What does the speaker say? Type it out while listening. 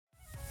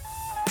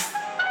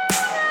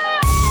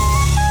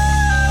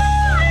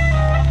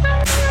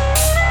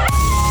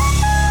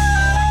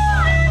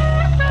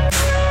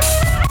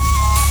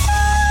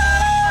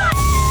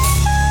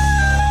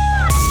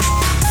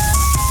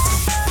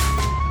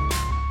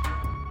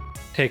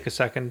Take a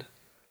second.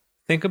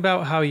 Think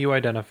about how you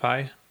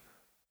identify.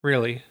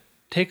 Really,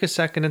 take a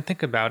second and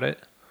think about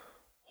it.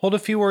 Hold a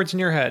few words in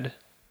your head.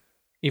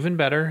 Even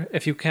better,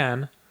 if you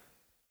can,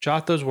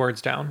 jot those words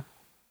down.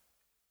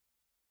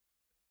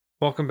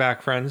 Welcome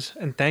back, friends,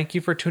 and thank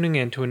you for tuning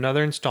in to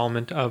another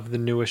installment of The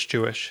Newest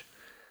Jewish.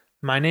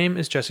 My name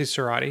is Jesse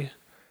Cerati.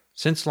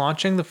 Since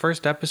launching the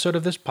first episode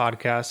of this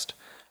podcast,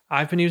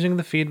 I've been using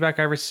the feedback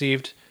I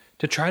received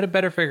to try to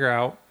better figure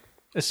out,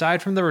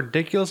 aside from the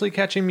ridiculously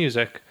catchy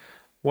music,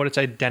 what its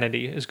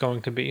identity is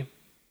going to be.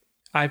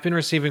 I've been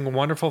receiving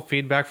wonderful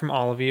feedback from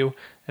all of you,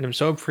 and I'm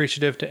so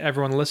appreciative to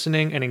everyone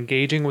listening and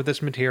engaging with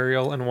this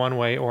material in one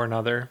way or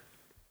another.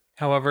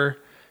 However,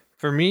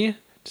 for me,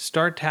 to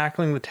start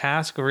tackling the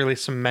task of really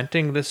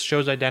cementing this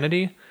show's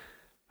identity,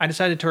 I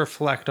decided to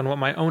reflect on what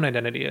my own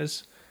identity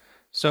is.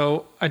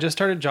 So I just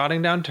started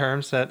jotting down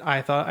terms that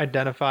I thought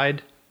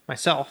identified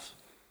myself.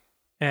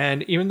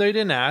 And even though you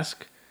didn't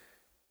ask,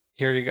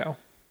 here you go.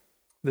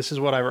 This is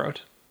what I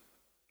wrote.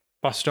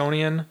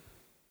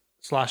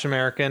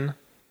 Bostonian/American,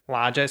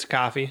 large iced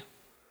coffee,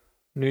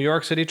 New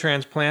York City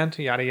transplant,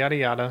 yada yada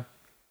yada,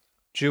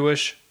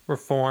 Jewish,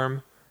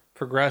 reform,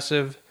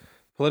 progressive,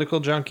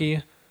 political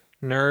junkie,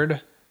 nerd,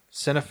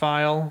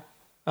 cinephile.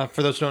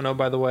 For those who don't know,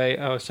 by the way,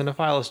 a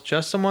cinephile is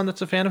just someone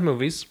that's a fan of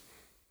movies,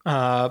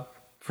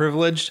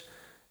 privileged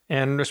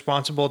and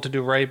responsible to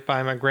do right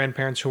by my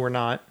grandparents who were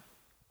not,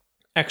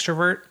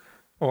 extrovert,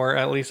 or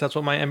at least that's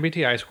what my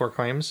MBTI score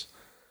claims,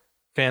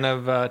 fan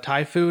of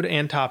Thai food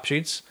and top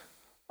sheets,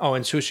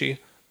 and sushi,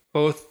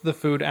 both the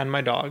food and my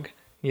dog.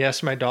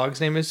 Yes, my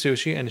dog's name is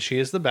Sushi, and she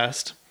is the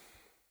best.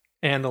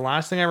 And the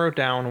last thing I wrote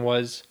down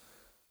was,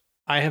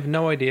 I have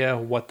no idea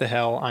what the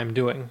hell I'm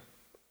doing.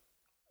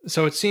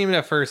 So it seemed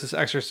at first this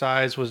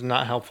exercise was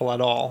not helpful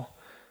at all.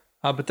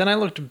 But then I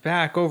looked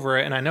back over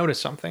it and I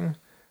noticed something.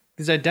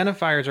 These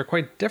identifiers are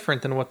quite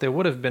different than what they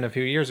would have been a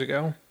few years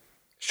ago.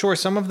 Sure,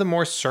 some of the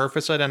more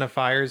surface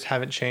identifiers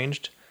haven't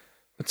changed,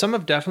 but some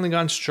have definitely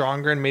gone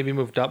stronger and maybe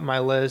moved up my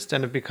list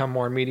and have become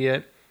more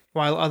immediate,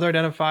 while other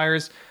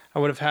identifiers I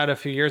would have had a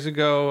few years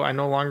ago I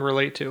no longer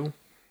relate to.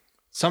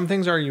 Some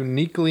things are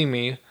uniquely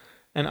me,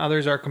 and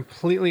others are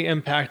completely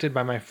impacted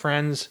by my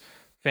friends,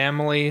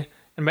 family,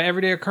 and by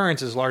everyday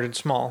occurrences large and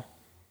small.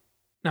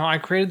 Now, I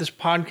created this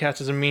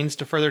podcast as a means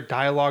to further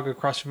dialogue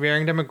across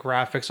varying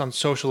demographics on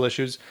social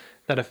issues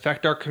that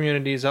affect our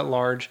communities at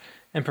large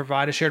and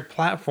provide a shared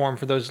platform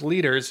for those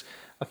leaders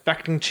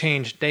affecting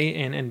change day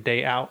in and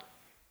day out.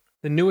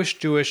 The Newest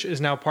Jewish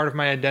is now part of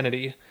my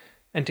identity,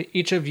 and to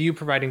each of you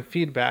providing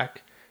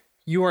feedback,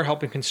 you are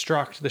helping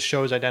construct the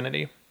show's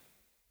identity.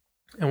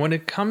 And when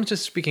it comes to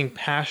speaking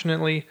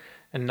passionately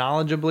and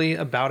knowledgeably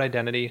about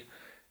identity,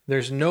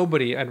 there's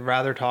nobody I'd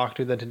rather talk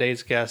to than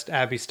today's guest,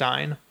 Abby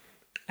Stein.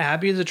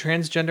 Abby is a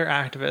transgender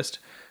activist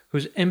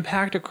whose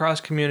impact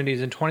across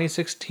communities in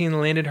 2016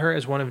 landed her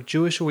as one of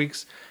Jewish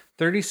Week's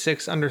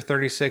 36 under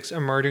 36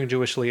 emerging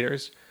Jewish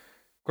leaders.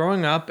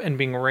 Growing up and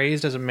being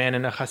raised as a man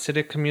in a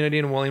Hasidic community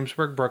in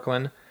Williamsburg,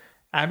 Brooklyn,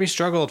 Abby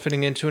struggled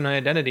fitting into an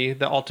identity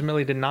that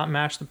ultimately did not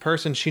match the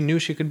person she knew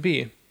she could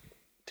be.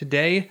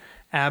 Today,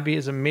 Abby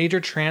is a major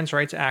trans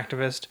rights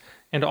activist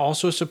and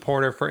also a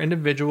supporter for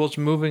individuals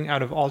moving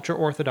out of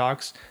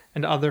ultra-orthodox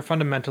and other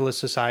fundamentalist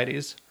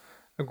societies.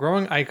 A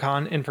growing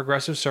icon in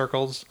progressive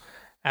circles,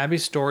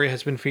 Abby's story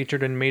has been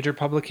featured in major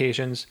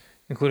publications,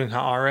 including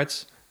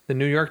Haaretz, the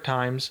New York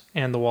Times,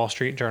 and the Wall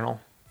Street Journal.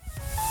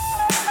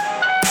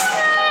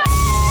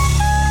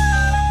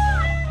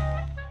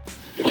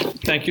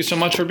 Thank you so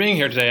much for being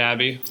here today,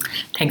 Abby.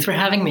 Thanks for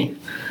having me.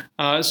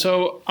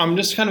 So I'm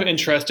just kind of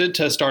interested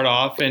to start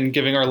off in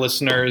giving our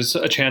listeners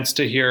a chance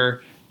to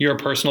hear your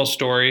personal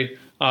story,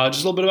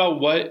 just a little bit about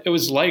what it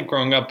was like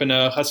growing up in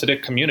a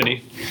Hasidic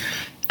community.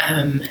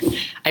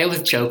 I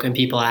always joke when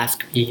people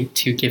ask me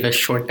to give a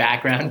short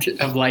background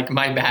of like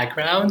my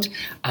background.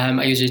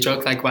 I usually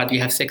joke like, "What, do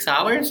you have 6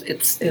 hours?"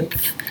 It's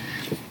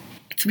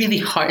really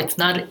hard. It's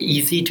not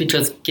easy to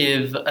just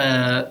give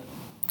a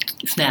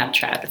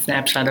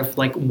snapshot of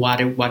like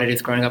what it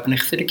is growing up in a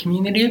Hasidic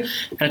community.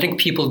 And I think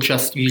people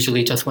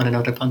usually just want to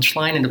know the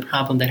punchline. And the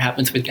problem that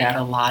happens with that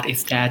a lot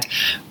is that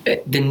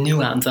the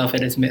nuance of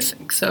it is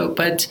missing. So,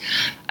 but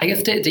I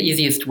guess the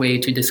easiest way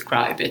to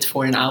describe it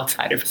for an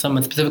outsider, for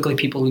someone specifically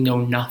people who know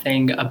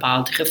nothing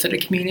about the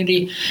Hasidic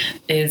community,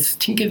 is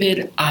think of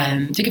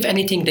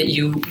anything that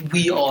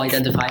we all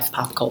identify as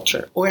pop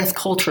culture or as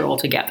culture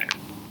altogether.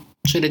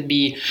 Should it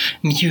be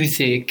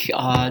music,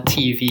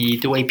 TV,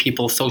 the way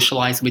people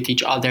socialize with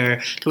each other,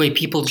 the way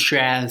people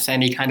dress,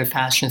 any kind of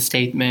fashion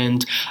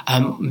statement,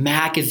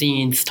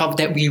 magazines, stuff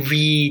that we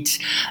read,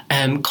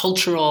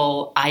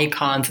 cultural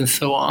icons, and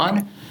so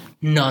on?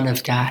 None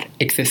of that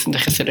exists in the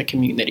Hasidic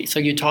community. So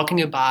you're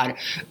talking about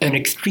an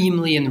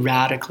extremely and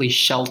radically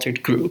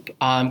sheltered group,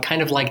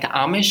 kind of like the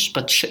Amish,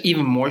 but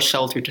even more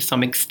sheltered to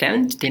some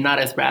extent. They're not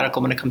as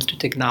radical when it comes to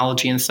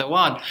technology and so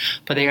on,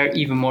 but they are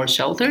even more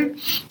sheltered,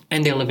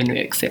 and they live in New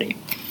York City,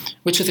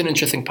 which is an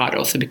interesting part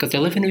also because they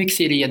live in New York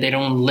City and they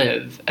don't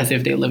live as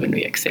if they live in New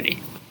York City.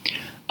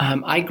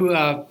 I grew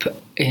up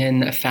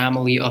in a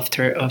family of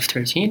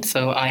 13,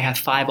 so I have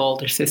 5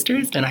 older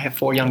sisters, then I have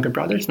 4 younger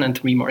brothers, and then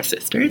 3 more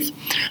sisters,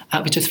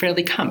 which is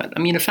fairly common. I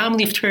mean, a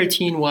family of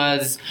 13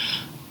 was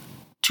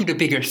to the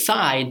bigger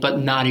side, but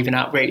not even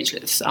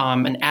outrageous.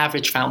 An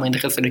average family in the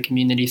Hasidic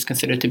community is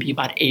considered to be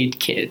about 8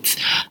 kids.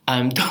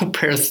 Though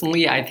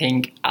personally,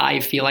 I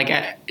feel like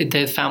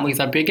the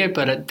families are bigger,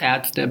 but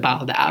that's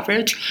about the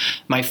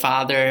average. My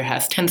father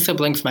has 10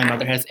 siblings, my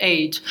mother has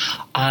 8,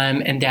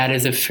 and that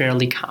is a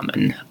fairly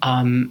common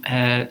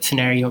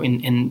scenario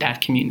in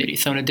that community.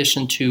 So in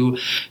addition to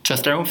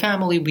just our own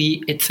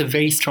family, it's a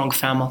very strong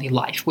family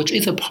life, which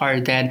is a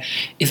part that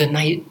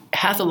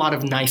has a lot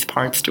of nice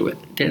parts to it.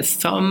 There's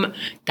some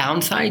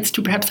downsides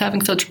to perhaps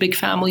having such big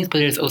families, but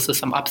there's also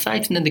some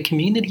upsides. And then the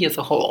community as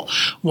a whole,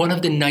 one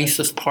of the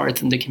nicest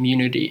parts in the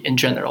community in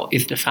general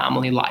is the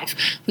family life,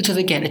 which is,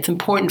 again, it's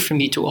important for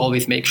me to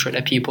always make sure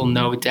that people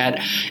know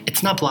that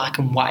it's not black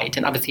and white.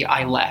 And obviously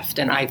I left,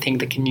 and I think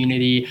the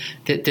community,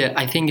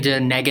 I think the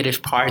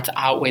negative parts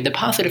outweigh the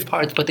positive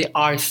parts, but there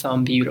are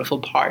some beautiful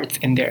parts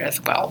in there as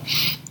well.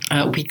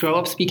 We grow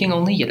up speaking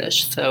only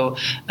Yiddish. So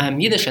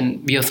Yiddish,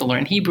 and we also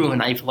learn Hebrew,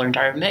 and I've learned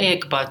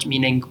Aramaic, but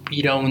meaning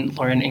we don't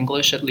learn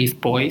English, at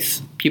least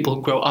boys. People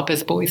who grow up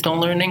as boys don't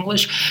learn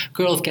English.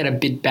 Girls get a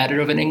bit better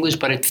of an English,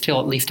 but it's still,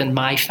 at least in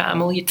my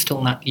family, it's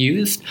still not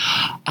used.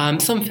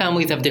 Some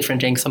families have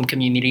different things, some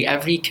community.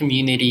 Every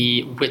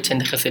community within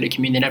the Hasidic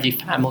community, every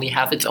family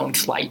has its own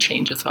slight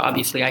changes. So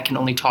obviously I can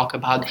only talk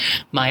about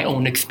my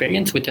own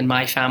experience within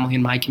my family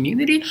and my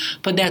community,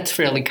 but that's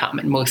fairly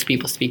common. Most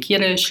people speak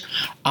Yiddish.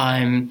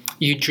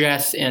 You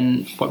dress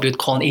in what we would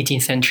call an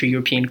 18th century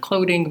European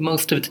clothing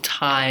most of the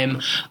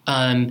time.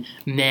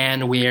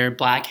 Men wear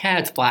black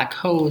hats, black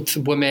coats.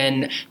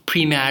 Women,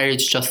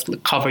 pre-marriage, just you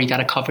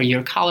gotta cover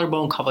your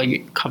collarbone,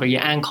 cover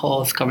your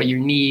ankles, cover your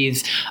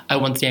knees.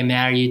 Once they're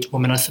married,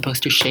 women are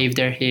supposed to shave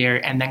their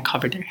hair and then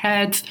cover their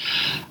heads,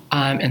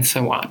 and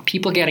so on.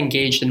 People get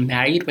engaged and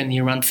married when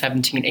they're around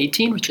 17,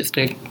 18, which is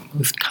the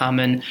most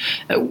common.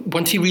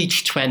 Once you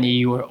reach 20,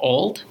 you are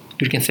old.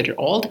 You're considered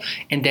old,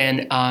 and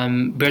then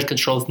birth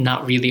control is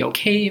not really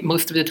okay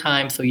most of the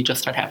time, so you just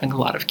start having a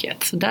lot of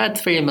kids. So that's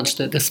very much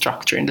the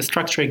structure, and the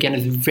structure, again,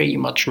 is very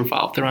much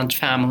revolved around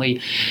family,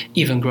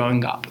 even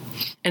growing up.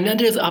 And then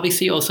there's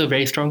obviously also a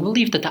very strong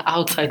belief that the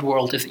outside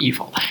world is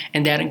evil,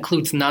 and that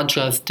includes not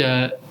just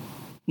the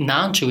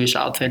non-Jewish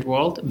outside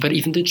world, but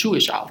even the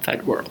Jewish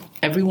outside world.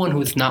 Everyone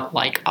who is not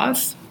like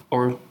us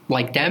or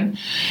like them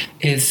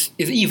is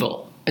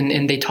evil,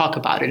 and they talk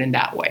about it in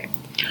that way.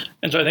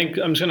 And so I think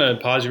I'm just going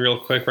to pause you real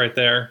quick right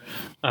there.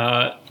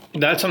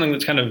 That's something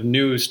that's kind of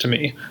news to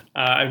me.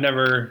 I've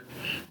never,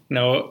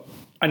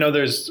 I know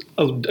there's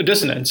a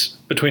dissonance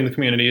between the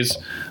communities,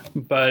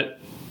 but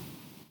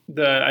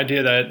the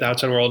idea that the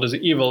outside world is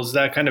evil, is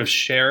that kind of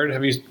shared?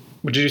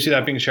 Did you see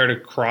that being shared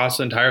across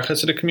the entire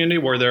Hasidic community?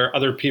 Were there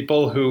other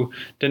people who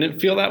didn't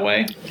feel that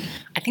way?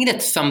 I think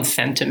that some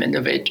sentiment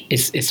of it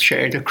is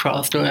shared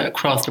across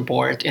the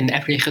board in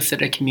every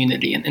Hasidic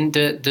community. And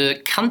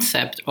the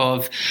concept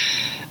of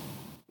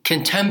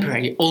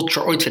contemporary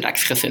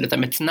ultra-orthodox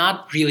Hasidism. It's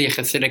not really a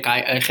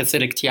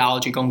Hasidic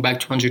theology going back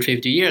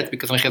 250 years,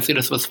 because when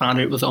Hasidus was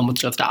founded, it was almost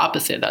just the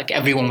opposite. Like,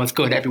 everyone was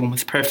good, everyone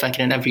was perfect,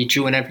 and every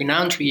Jew and every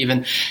non-Jew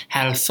even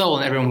had a soul,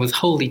 and everyone was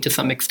holy to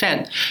some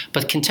extent.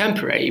 But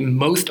contemporary,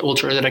 most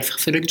ultra-orthodox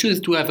Hasidic Jews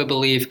do have a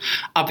belief,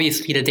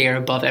 obviously, that they are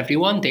above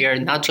everyone. They are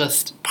not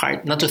just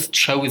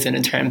chosen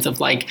in terms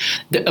of like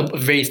a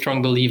very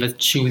strong belief as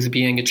Jews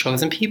being a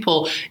chosen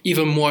people,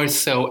 even more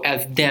so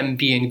as them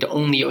being the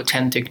only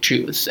authentic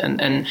Jews.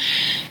 And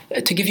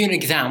to give you an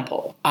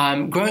example,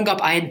 growing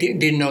up, I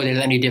didn't know there's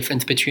any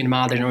difference between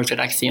modern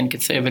Orthodoxy and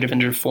conservative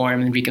and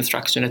Reform and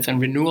Reconstructionists and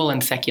renewal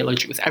and secular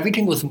Jews.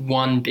 Everything was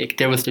one big.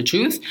 There was the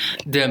Jews,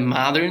 the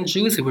modern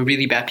Jews who were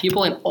really bad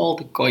people, and all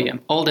the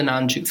Goyim, all the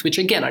non-Jews, which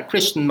again are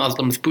Christian,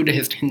 Muslims,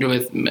 Buddhist,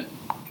 Hinduism,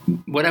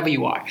 whatever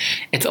you are.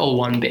 It's all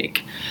one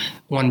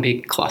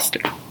big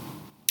cluster.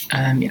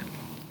 And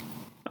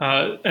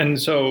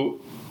so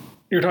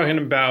you're talking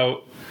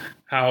about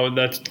how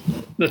that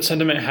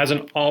sentiment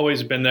hasn't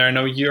always been there. I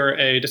know you're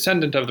a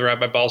descendant of the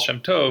Rabbi Baal Shem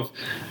Tov.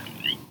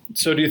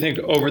 So do you think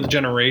over the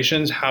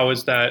generations, how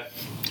has that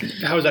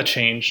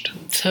changed?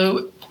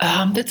 So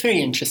that's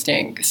very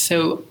interesting.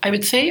 So I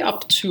would say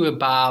up to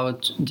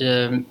about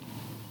the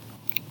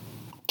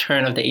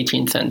turn of the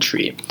 18th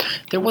century,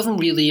 there wasn't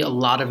really a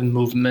lot of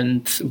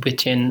movement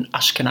within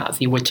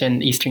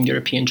Eastern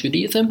European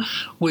Judaism,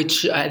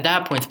 which at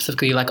that point,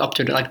 specifically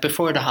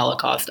before the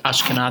Holocaust,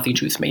 Ashkenazi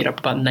Jews made up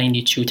about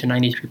 92 to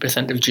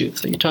 93% of Jews.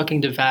 So you're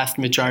talking the vast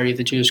majority of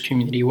the Jewish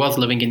community was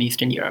living in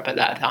Eastern Europe at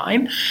that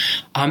time.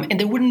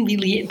 And there wasn't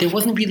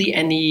really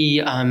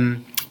any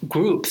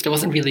groups. There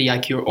wasn't really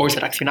like you're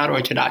Orthodox, you're not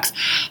Orthodox.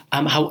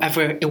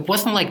 However, it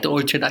wasn't like the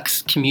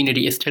Orthodox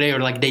community is today, or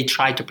like they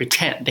try to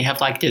pretend. They have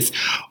like this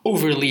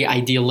overly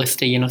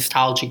idealistic,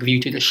 nostalgic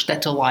view to the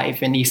shtetl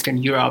life in Eastern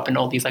Europe and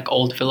all these like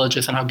old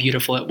villages and how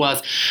beautiful it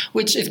was,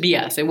 which is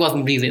BS. It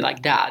wasn't really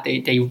like that.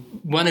 They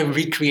want to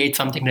recreate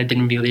something that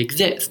didn't really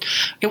exist.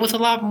 It was a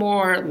lot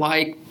more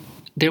like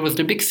there was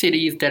the big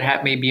cities that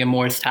had maybe a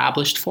more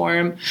established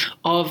form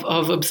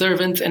of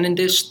observance, and in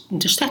the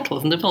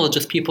shtetls, in the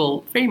villages,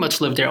 people very much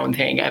lived their own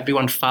thing.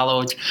 Everyone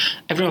followed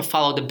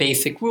the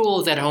basic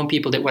rules. At home,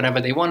 people did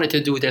whatever they wanted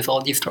to do. There's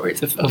all these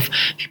stories of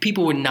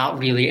people were not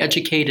really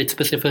educated,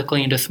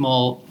 specifically in the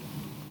small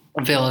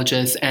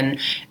villages, and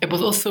it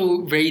was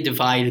also very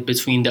divided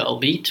between the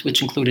elite,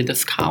 which included the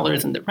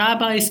scholars and the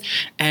rabbis,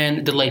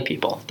 and the lay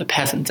people, the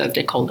peasants, as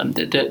they call them,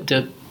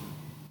 the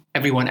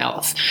everyone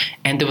else.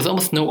 And there was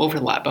almost no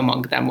overlap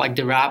among them. Like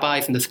the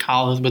rabbis and the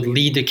scholars would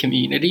lead the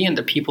community and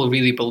the people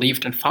really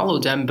believed and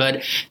followed them,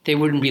 but they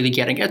weren't really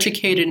getting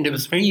educated. And it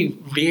was very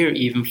rare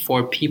even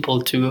for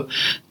people to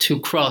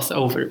cross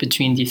over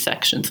between these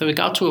sections. So it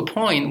got to a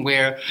point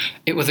where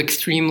it was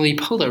extremely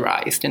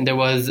polarized. And there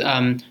was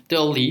the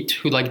elite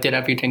who did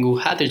everything, who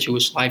had their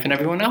Jewish life, and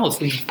everyone else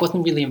who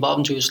wasn't really involved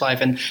in Jewish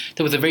life. And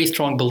there was a very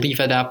strong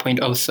belief at that point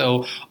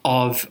also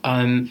of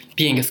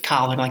being a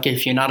scholar. Like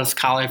if you're not a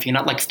scholar, if you're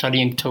not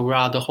studying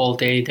Torah the whole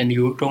day, then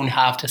you don't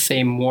have the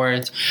same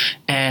words.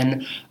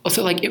 And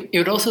also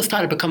it also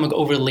started becoming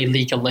overly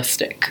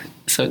legalistic,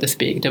 so to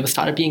speak. There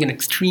started being an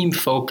extreme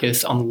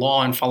focus on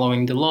law and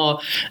following the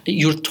law.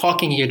 You're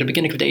talking here, the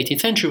beginning of the 18th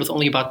century was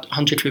only about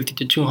 150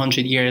 to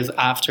 200 years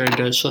after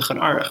the Shulchan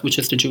Aruch, which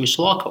is the Jewish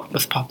law code,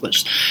 was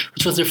published,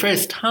 which was the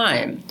first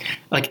time,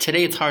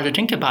 today it's hard to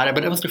think about it,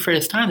 but it was the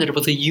first time that it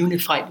was a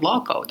unified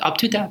law code. Up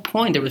to that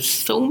point, there were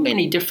so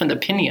many different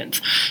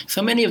opinions.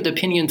 So many of the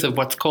opinions of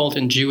what's called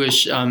in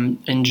Jewish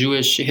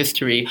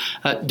history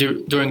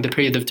during the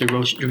period of the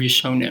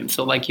Rishonim.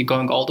 So you're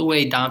going all the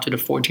way down to the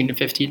 14th and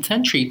 15th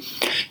century.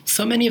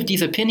 So many of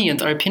these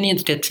opinions are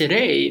opinions that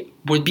today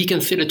would be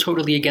considered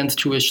totally against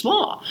Jewish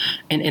law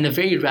and in a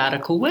very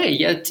radical way.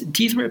 Yet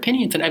these were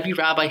opinions, and every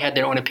rabbi had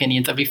their own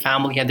opinions, every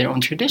family had their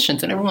own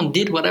traditions, and everyone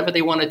did whatever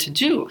they wanted to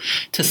do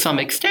to some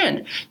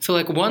extent.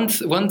 So once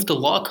the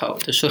law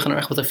code, the Shulchan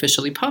Aruch, was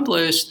officially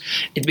published,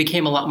 it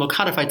became a lot more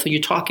codified. So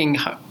you're talking,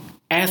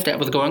 as that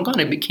was going on,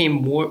 it became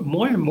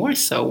more and more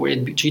so, where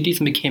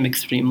Judaism became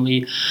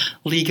extremely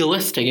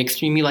legalistic,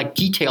 extremely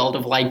detailed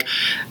of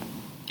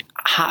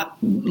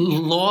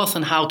laws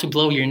on how to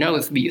blow your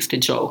nose, we used to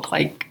joke,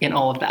 and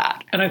all of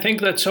that. And I think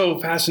that's so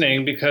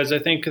fascinating, because I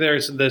think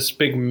there's this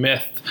big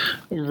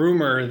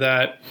rumor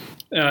that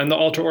in the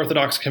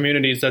ultra-orthodox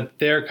communities, that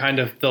they're kind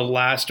of the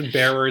last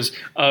bearers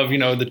of,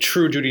 the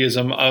true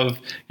Judaism, of,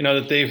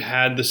 that they've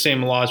had the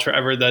same laws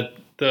forever, that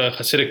the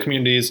Hasidic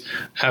communities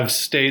have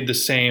stayed the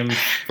same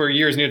for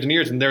years and years and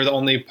years, and they're the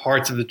only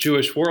parts of the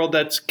Jewish world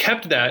that's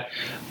kept that.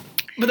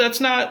 But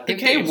that's not the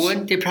case.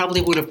 They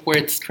probably would have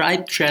worn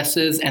striped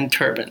dresses and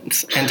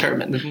turbans.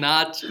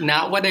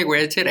 Not what they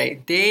wear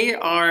today. They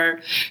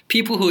are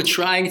people who are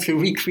trying to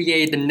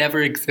recreate the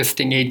never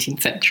existing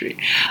 18th century.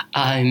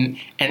 And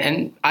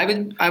I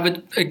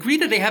would agree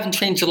that they haven't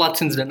changed a lot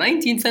since the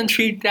 19th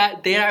century.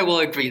 That there I will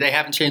agree, they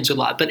haven't changed a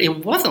lot. But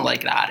it wasn't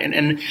like that.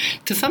 And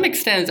to some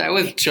extent, I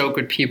always joke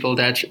with people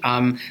that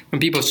when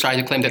people try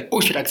to claim that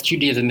Orthodox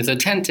Judaism is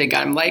authentic,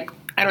 I'm like,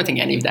 I don't think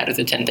any of that is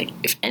authentic.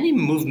 If any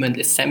movement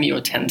is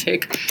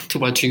semi-authentic to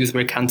what Jews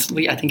were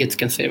constantly, I think it's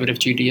conservative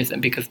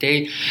Judaism, because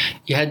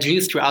you had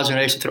Jews throughout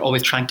generations that are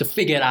always trying to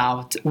figure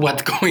out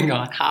what's going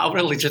on. How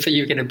religious are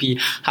you going to be?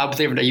 How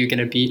observant are you going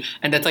to be?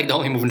 And that's the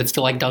only movement that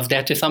still does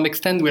that to some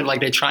extent, where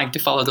they're trying to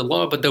follow the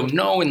law but don't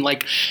know, and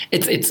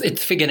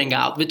it's figuring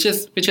out, which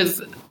is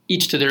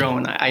each to their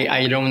own.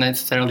 I don't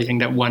necessarily think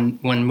that one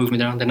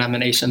movement or one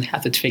denomination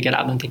has it figured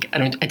out.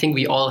 I think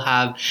we all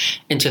have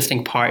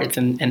interesting parts,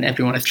 and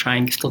everyone is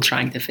still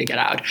trying to figure it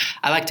out.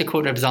 I like to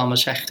quote Reb Zalman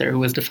Schachter, who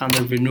was the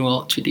founder of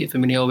Renewal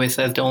Judaism, and he always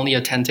says the only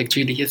authentic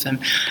Judaism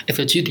is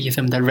a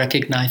Judaism that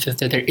recognizes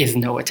that there is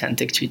no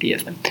authentic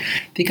Judaism,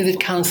 because it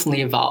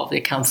constantly evolved,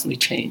 it constantly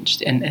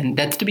changed, and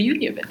that's the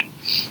beauty of it.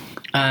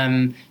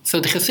 So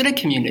the Hasidic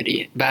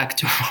community, back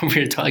to what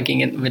we were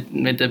talking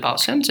with the Baal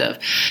Shem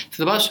Tov.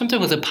 So the Baal Shem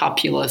Tov was a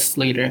populist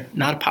leader,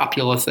 not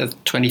populist as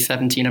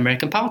 2017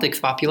 American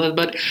politics populist,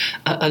 but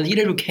a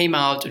leader who came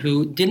out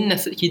who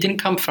didn't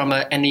come from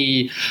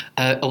any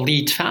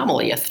elite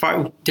family.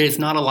 There's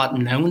not a lot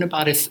known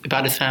about his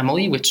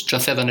family, which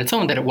just says on its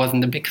own that it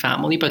wasn't a big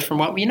family. But from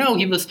what we know,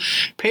 he was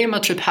pretty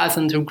much a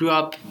peasant who grew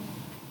up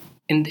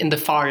in the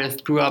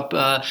forest, grew up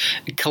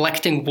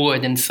collecting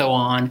wood and so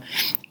on,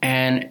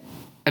 and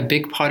a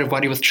big part of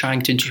what he was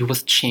trying to do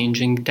was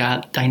changing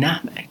that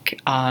dynamic.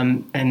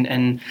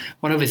 And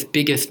one of his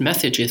biggest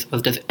messages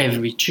was that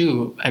every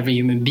Jew, every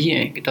human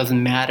being, it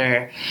doesn't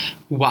matter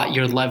what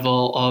your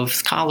level of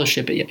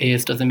scholarship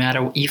is, doesn't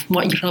matter even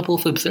what your level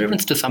of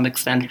observance to some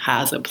extent,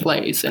 has a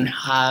place, and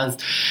has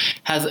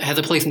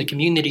a place in the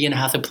community, and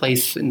has a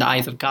place in the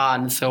eyes of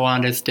God, and so on.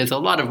 There's a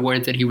lot of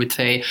words that he would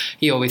say.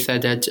 He always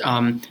said that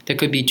there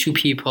could be two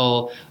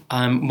people,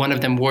 one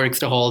of them works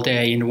the whole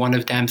day and one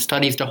of them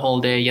studies the whole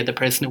day, yet the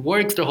person who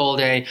works the whole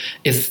day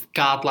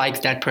God likes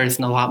that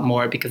person a lot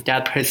more because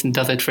that person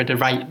does it for the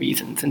right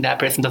reasons and that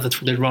person does it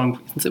for the wrong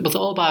reasons. It was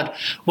all about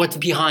what's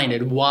behind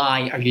it.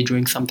 Why are you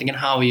doing something and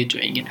how are you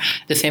doing it?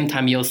 At the same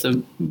time, he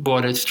also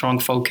brought a strong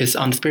focus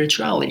on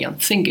spirituality, on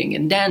singing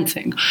and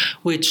dancing,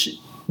 which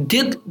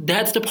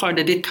that's the part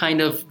that did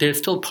kind of, there's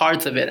still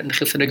parts of it in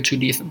Hasidic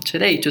Judaism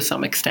today to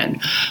some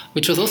extent,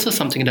 which was also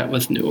something that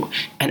was new.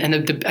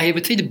 And I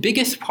would say the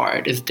biggest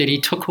part is that he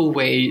took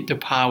away the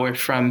power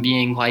from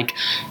being like,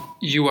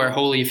 you are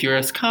holy if you're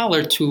a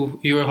scholar, to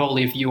you are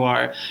holy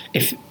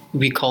if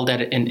we call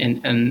that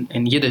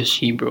in Yiddish,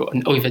 Hebrew,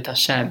 an Oivet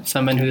Hashem,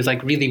 someone who is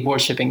like really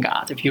worshiping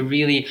God. If you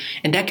really,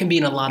 and that can be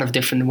in a lot of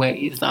different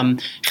ways.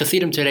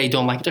 Hasidim today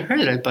don't like to hear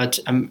it, but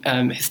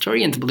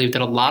historians believe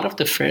that a lot of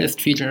the first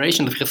few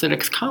generations of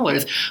Hasidic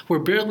scholars were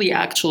barely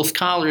actual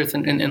scholars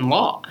in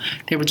law.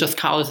 They were just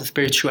scholars of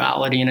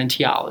spirituality and in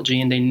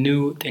theology, and they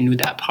knew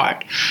that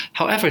part.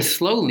 However,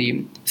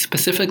 slowly,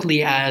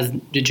 specifically as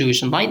the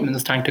Jewish Enlightenment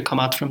is starting to come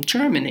out from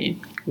Germany,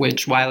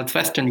 which, while it's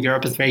Western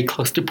Europe, is very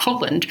close to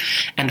Poland,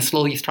 and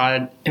slowly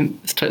started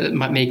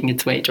making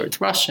its way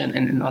towards Russia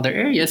and in other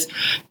areas,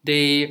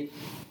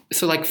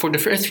 so like for the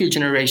first few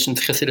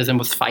generations, Hasidism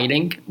was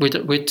fighting with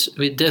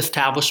the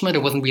establishment.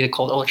 It wasn't really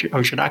called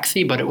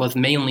orthodoxy, but it was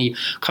mainly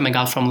coming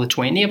out from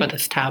Lithuania, but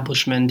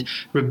establishment,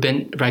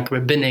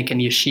 rabbinic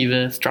and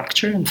yeshiva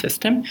structure and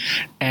system.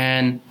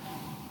 And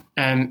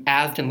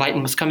as the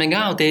Enlightenment was coming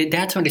out,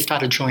 that's when they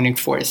started joining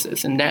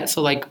forces. And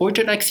so like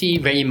orthodoxy,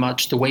 very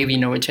much the way we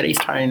know it today,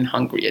 started in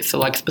Hungary. So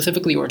like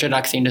specifically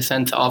orthodoxy in the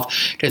sense of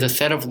there's a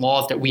set of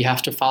laws that we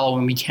have to follow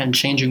and we can't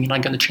change, and we're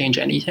not going to change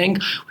anything.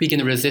 We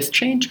can resist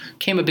change.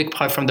 Came a big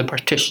part from the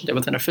partition. There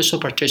was an official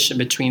partition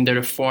between the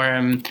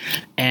Reform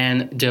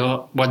and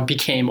what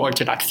became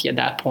orthodoxy at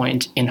that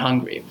point in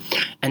Hungary.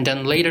 And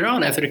then later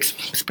on, as it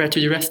spread to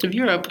the rest of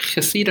Europe,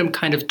 Hasidim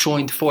kind of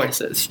joined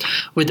forces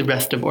with the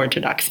rest of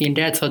orthodoxy, and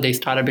that's how they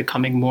started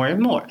becoming more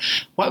and more.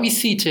 What we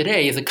see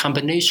today is a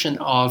combination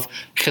of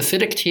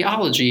Hasidic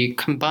theology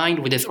combined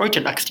with this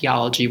Orthodox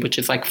theology, which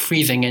is like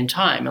freezing in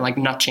time and like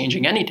not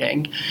changing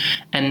anything.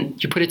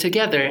 And you put it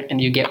together and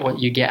you get what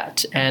you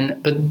get.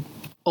 But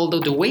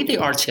although the way they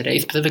are today,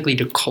 specifically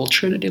the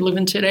culture that they live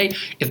in today,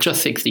 is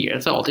just 60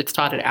 years old. It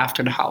started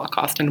after the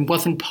Holocaust and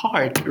was in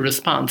part a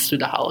response to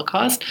the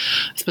Holocaust.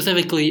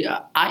 Specifically,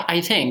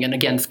 I think, and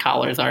again,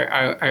 scholars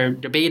are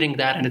debating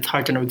that, and it's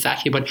hard to know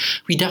exactly, but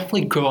we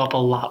definitely grew up a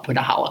lot with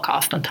the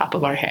Holocaust on top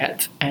of our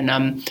heads. And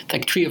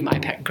like 3 of my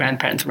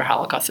grandparents were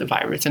Holocaust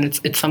survivors, and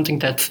it's something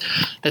that's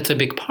a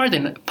big part.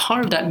 And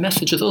part of that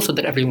message is also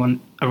that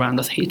everyone around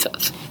us hates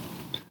us.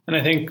 And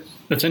I think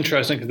that's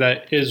interesting because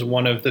that is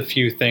one of the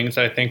few things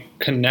I think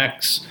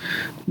connects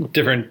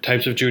different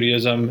types of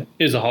Judaism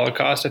is the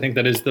Holocaust. I think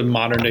that is the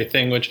modern day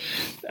thing, which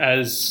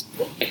as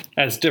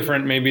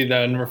different maybe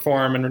than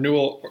Reform and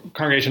Renewal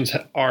congregations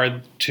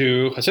are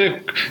to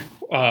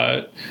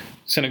Hasidic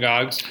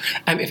synagogues.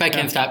 If I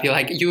can stop you,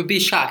 like you would be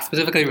shocked.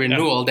 Specifically,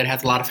 Renewal that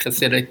has a lot of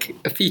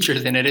Hasidic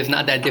features in it is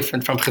not that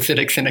different from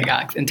Hasidic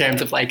synagogues in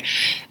terms of like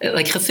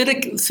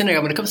Hasidic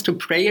synagogue. When it comes to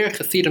prayer,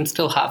 Hasidim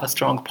still have a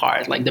strong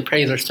part. Like the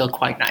prayers are still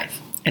quite nice.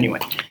 Anyway.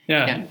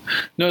 Yeah.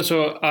 No.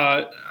 So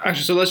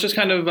actually, so let's just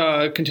kind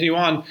of continue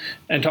on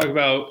and talk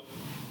about.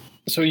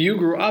 So you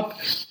grew up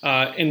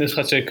in this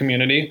Hasidic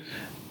community.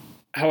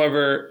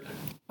 However,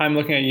 I'm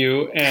looking at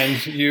you,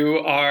 and you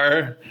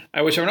are.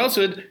 I wish everyone else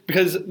would,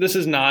 because this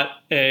is not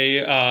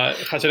a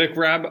Hasidic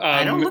rabbi.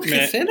 I don't look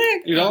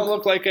Hasidic. You don't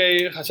look like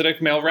a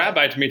Hasidic male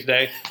rabbi to me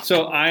today.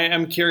 So I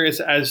am curious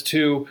as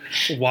to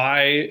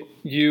why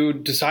you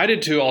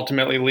decided to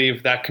ultimately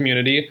leave that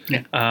community.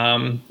 Yeah.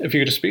 If you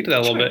could just speak to that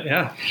a little bit.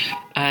 Yeah.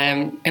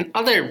 And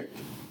other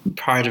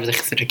part of the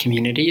Hasidic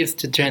community is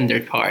the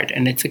gendered part,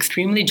 and it's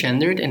extremely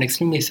gendered and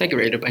extremely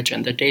segregated by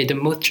gender. They're the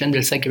most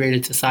gender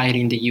segregated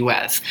society in the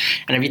U.S.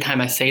 And every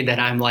time I say that,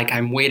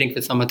 I'm waiting for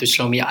someone to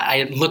show me.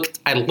 I looked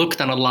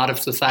on a lot of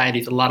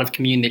societies, a lot of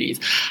communities.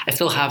 I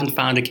still haven't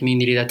found a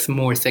community that's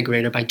more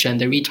segregated by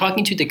gender. We're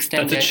talking to the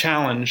extent that's a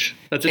challenge.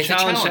 That's a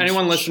challenge to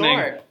anyone listening.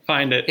 Sure.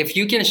 Find it. If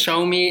you can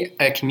show me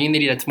a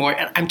community that's more,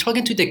 and I'm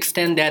talking to the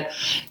extent that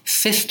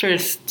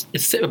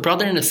a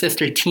brother and a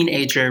sister,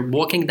 teenager,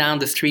 walking down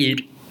the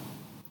street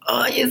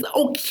is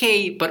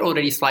okay, but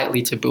already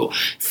slightly taboo.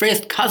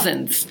 First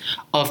cousins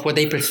of what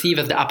they perceive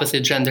as the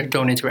opposite gender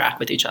don't interact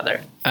with each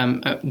other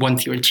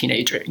once you're a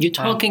teenager. You're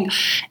talking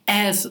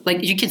as,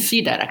 like, you can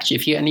see that actually.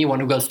 If you're anyone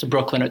who goes to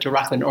Brooklyn or to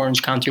Rockland,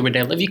 Orange County where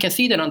they live, you can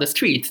see that on the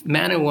streets.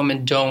 Man and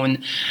woman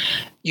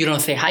you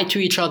don't say hi to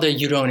each other,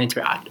 you don't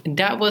interact. And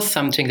that was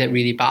something that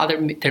really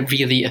bothered me, that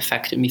really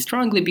affected me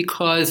strongly,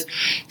 because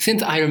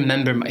since I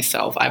remember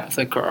myself, I was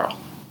a girl.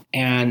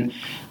 And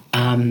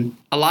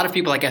a lot of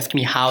people ask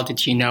me, how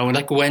did you know?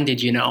 Like, when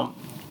did you know?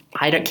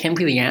 I can't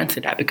really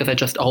answer that because I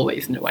just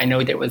always knew. I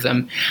know there was, I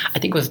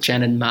think it was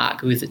Janet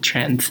Mock, who is a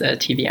trans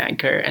TV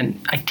anchor, and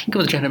I think it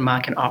was Janet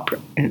Mock in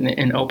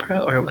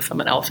Oprah, or it was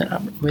someone else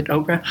with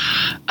Oprah,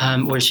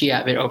 where she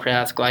had with Oprah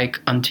asked,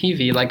 like, on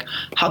TV, like,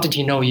 how did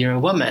you know you're a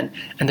woman?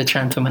 And the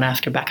trans woman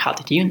asked her back, how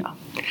did you know?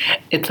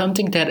 It's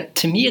something that,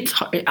 to me, it's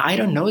hard. I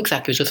don't know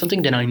exactly. It's just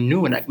something that I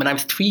knew. And when I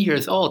was 3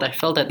 years old, I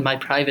felt that my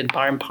private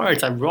bottom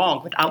parts are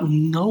wrong without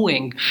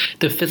knowing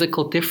the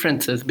physical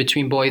differences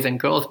between boys and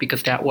girls,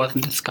 because that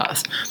wasn't discussed.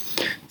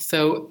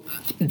 So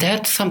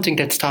that's something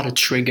that started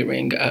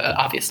triggering,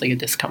 obviously, a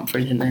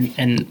discomfort,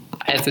 and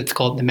as it's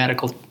called in the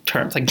medical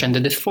terms, like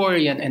gender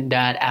dysphoria, and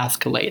that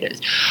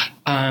escalated.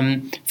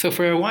 So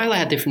for a while, I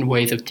had different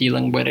ways of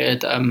dealing with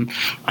it.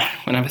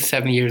 When I was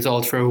 7 years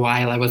old, for a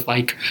while, I was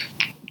like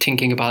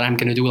thinking about I'm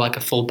going to do like a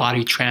full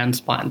body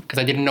transplant because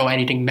I didn't know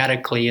anything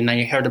medically, and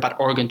I heard about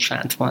organ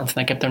transplants and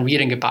I kept on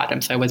reading about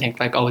them. So I would think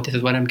like, oh, this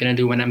is what I'm going to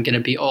do when I'm going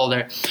to be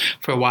older.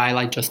 For a while,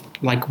 I just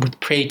like would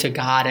pray to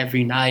God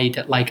every night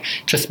that like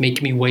just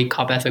make me wake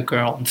up as a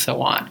girl and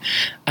so on.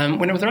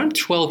 When I was around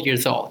 12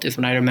 years old is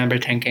when I remember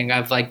thinking,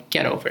 I was like,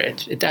 get over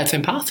it. That's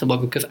impossible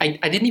because I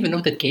didn't even know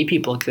that gay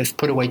people exist,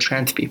 put away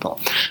trans people,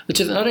 which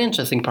is another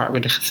interesting part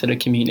with the Hasidic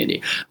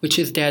community, which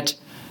is that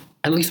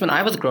at least when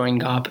I was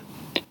growing up,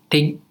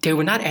 they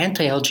were not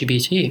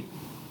anti-LGBT.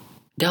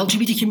 The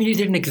LGBT community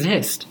didn't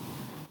exist.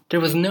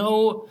 There was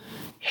no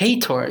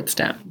hate towards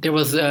them. They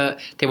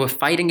were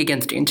fighting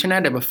against the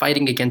internet. They were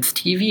fighting against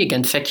TV,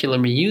 against secular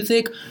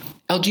music.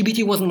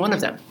 LGBT wasn't one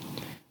of them,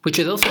 which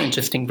is also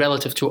interesting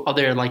relative to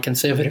other like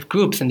conservative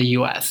groups in the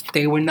U.S.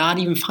 They were not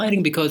even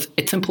fighting because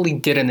it simply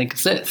didn't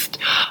exist.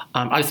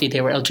 Obviously,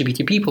 they were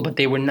LGBT people, but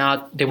they would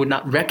not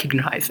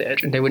recognize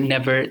it, and they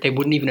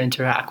wouldn't even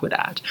interact with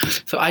that.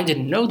 So I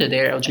didn't know that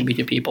they're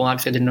LGBT people.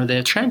 Obviously, I didn't know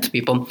they're trans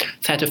people.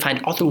 So I had to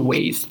find other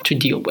ways to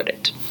deal with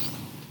it.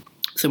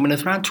 So when I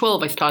was around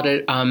 12, I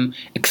started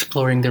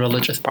exploring the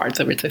religious parts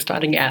of it. So I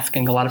started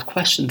asking a lot of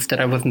questions that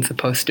I wasn't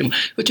supposed to,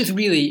 which is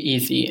really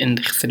easy in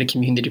the Hasidic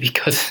community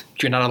because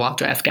you're not allowed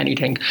to ask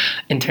anything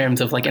in terms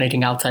of like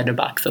anything outside the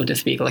box, so to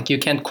speak. Like you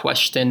can't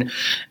question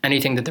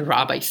anything that the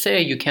rabbis say.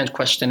 You can't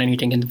question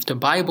anything in the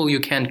Bible. You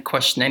can't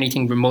question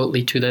anything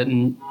remotely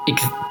to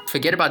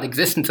forget about the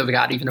existence of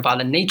God, even about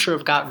the nature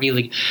of God,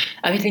 really.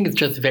 Everything is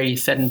just very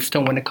set in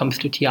stone when it comes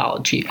to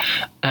theology.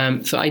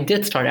 So I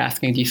did start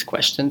asking these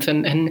questions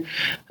and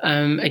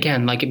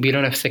again, like we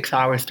don't have 6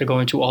 hours to go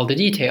into all the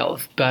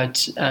details,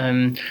 but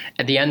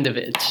at the end of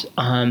it,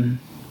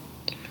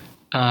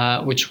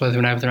 which was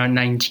when I was around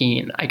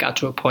 19, I got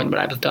to a point where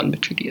I was done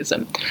with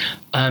Judaism.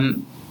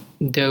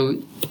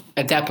 Though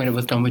at that point I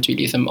was done with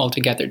Judaism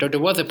altogether. Though there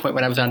was a point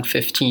when I was around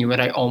 15 where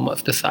I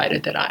almost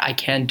decided that I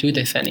can't do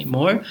this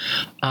anymore.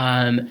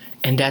 And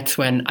that's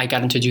when I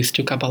got introduced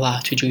to Kabbalah,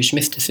 to Jewish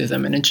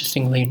mysticism. And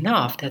interestingly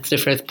enough, that's the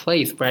first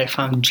place where I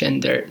found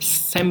gender,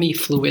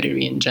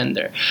 semi-fluidity in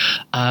gender.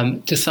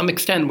 To some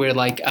extent where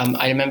like,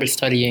 I remember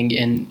studying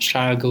in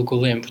Shara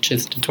Gilgulim, which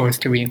is the Doors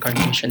to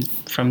Reincarnation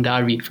from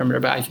Dari, from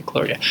Rabbi Isaac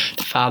Luria,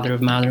 the father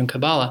of modern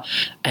Kabbalah.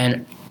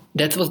 And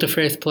that was the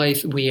first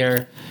place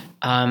where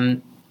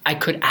I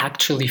could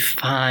actually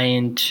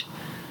find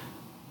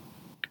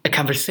a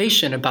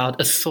conversation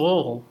about a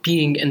soul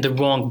being in the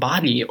wrong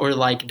body, or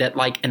like that,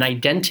 like an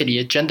identity,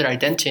 a gender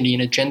identity in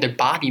a gender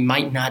body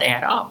might not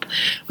add up,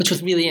 which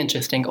was really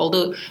interesting.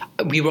 Although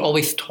we were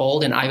always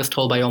told, and I was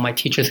told by all my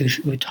teachers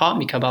who taught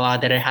me Kabbalah,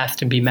 that it has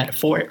to be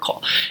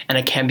metaphorical and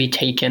it can be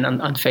taken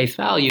on face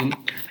value.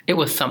 It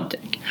was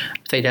something.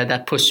 I'd say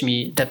that pushed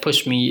me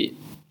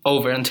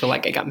over until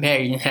like I got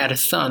married and had a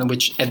son,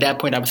 which at that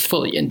point I was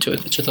fully into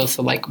it, which is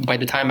also like by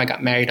the time I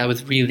got married, I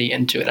was really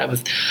into it. I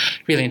was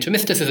really into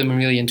mysticism and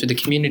really into the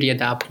community at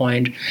that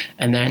point.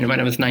 And then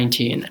when I was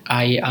 19,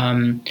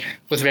 I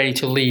was ready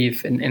to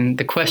leave, and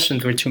the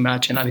questions were too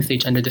much, and obviously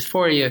gender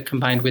dysphoria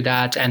combined with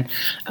that, and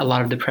a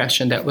lot of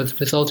depression that was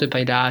resulted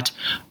by that.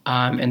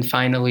 And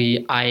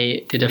finally,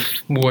 I did the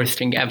worst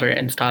thing ever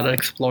and started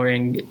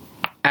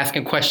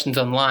asking questions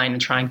online and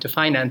trying to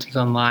find answers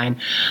online.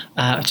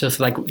 Just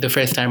like the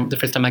first time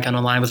I got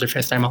online was the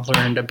first time I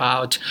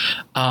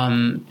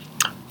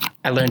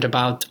learned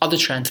about other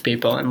trans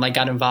people, and like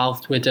got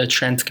involved with the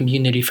trans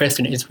community first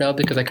in Israel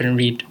because I couldn't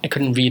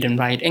read and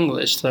write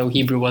English, so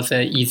Hebrew was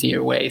an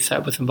easier way. So I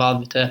was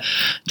involved with a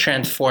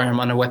trans forum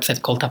on a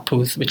website called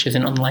Tapuz, which is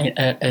an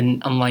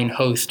online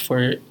host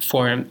for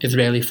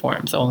Israeli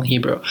forums, all in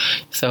Hebrew.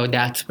 So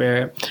that's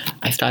where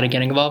I started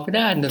getting involved with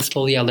that, and then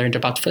slowly I learned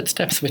about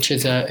Footsteps, which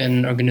is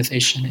an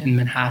organization in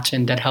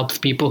Manhattan that helps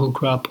people who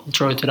grew up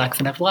ultra-orthodox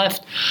and have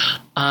left.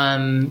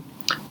 And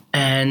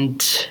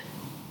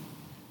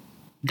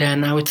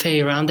then I would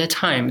say around that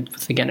time,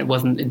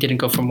 it didn't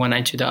go from one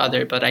night to the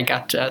other, but I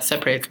got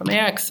separated from my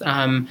ex,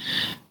 and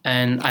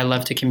I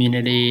left the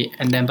community.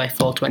 And then by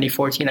fall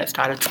 2014, I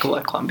started school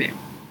at Columbia.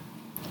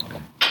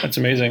 That's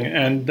amazing.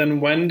 And then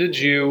when did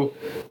you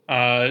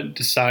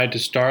decide to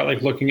start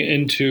like looking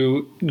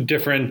into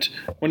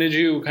when did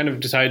you kind of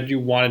decide you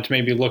wanted to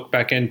maybe look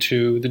back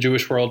into the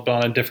Jewish world, but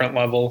on a different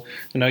level?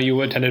 I know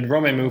you attended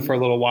Romemu for a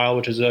little while,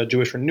 which is a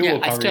Jewish renewal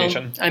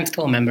congregation. I'm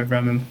still a member of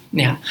Romemu.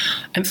 Yeah.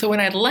 And so when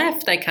I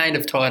left, I kind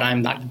of thought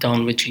I'm not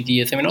done with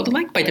Judaism. And although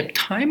like by the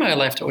time I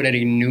left, I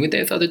already knew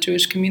there's other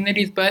Jewish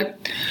communities,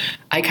 but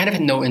I kind of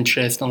had no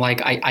interest. And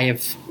like I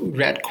have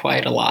read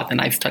quite a lot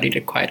and I've studied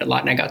it quite a lot.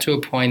 And I got to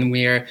a point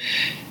where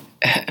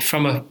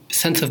from a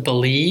sense of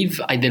belief,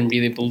 I didn't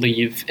really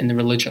believe in the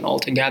religion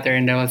altogether,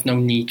 and there was no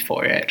need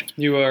for it.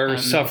 You are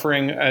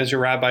suffering, as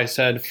your rabbi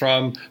said,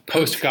 from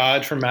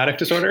post-God traumatic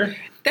disorder?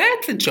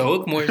 That's a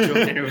joke, more a joke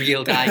than a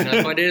real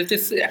diagnosis. But it is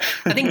just,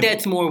 I think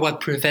that's more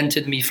what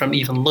prevented me from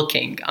even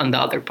looking on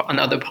other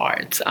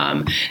parts.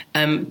 In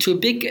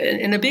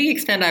a big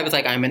extent, I was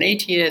like, I'm an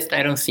atheist.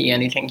 I don't see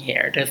anything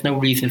here. There's no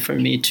reason for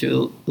me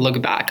to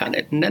look back on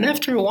it. And then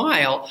after a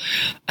while,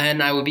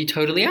 and I will be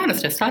totally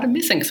honest, I started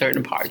missing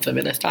certain parts of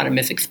it. I started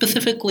missing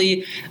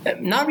specifically,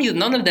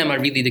 none of them are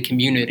really the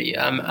community.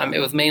 It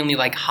was mainly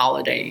like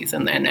holidays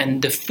and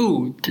the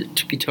food,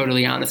 to be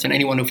totally honest. And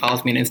anyone who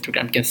follows me on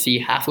Instagram can see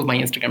half of my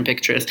Instagram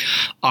pictures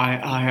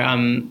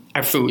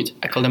are food.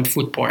 I call them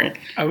food porn.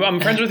 I'm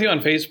friends with you on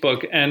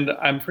Facebook, and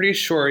I'm pretty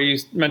sure you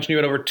mentioned you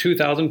had over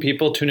 2,000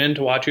 people tune in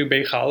to watch you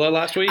bake challah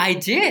last week. I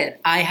did.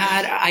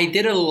 I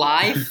did a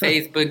live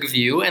Facebook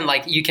view, and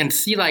like you can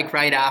see like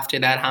right after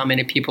that how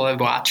many people have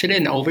watched it,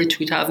 and over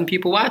 2,000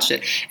 people watched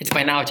it. It's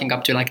by now I think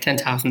up to like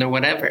 10,000 or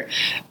whatever.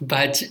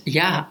 But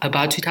yeah,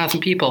 about 2,000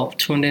 people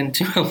tuned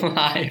into a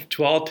live.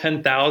 To all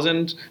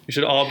 10,000, you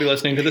should all be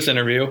listening to this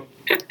interview.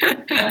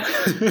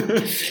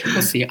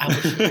 We'll see.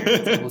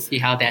 We'll see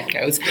how that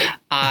goes.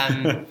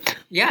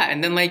 Yeah,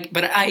 and then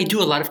but I do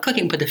a lot of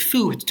cooking, but the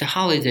food, the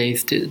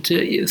holidays,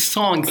 to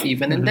songs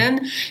even, and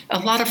then a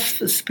lot of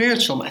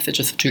spiritual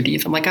messages of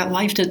Judaism. Like I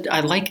like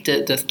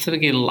the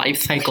specifically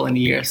life cycle and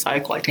the year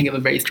cycle. I think of a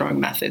very strong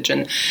message,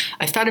 and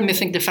I started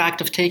missing the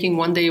fact of taking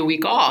one day a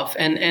week off.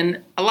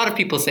 And a lot of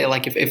people say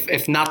like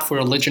if not for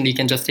religion, you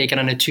can just take it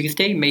on a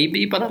Tuesday,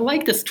 maybe. But I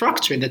like the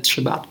structure that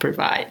Shabbat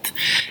provides,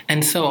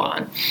 and so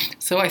on.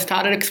 So I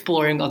started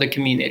exploring other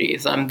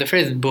communities. The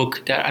first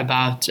book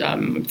about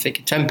say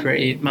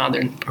contemporary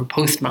modern or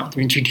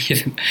postmodern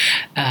Judaism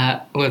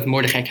was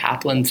Mordechai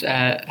Kaplan's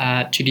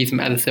Judaism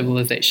as a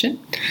Civilization.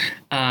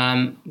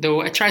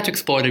 Though I tried to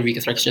explore the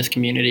Reconstructionist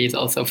communities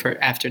also for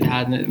after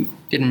that, and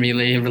didn't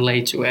really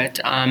relate to it.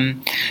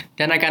 Then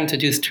I got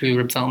introduced to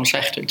Reb Zalman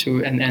Schachter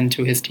and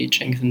to his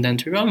teachings, and then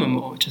to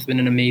Romamu, which has been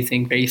an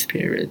amazing, very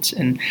spirited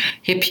and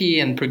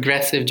hippie and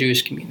progressive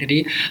Jewish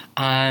community.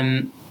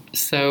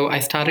 So I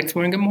started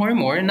exploring it more and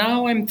more, and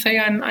now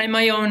I'm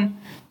my own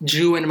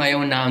Jew and my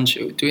own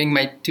non-Jew, doing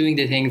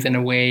the things in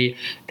a way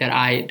that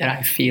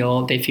I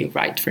feel they feel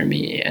right for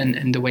me,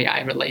 and the way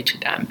I relate to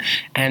them.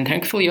 And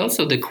thankfully,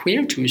 also the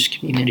queer Jewish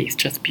community is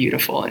just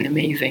beautiful and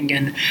amazing.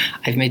 And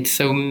I've made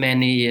so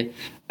many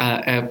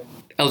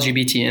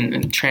LGBT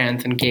and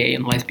trans and gay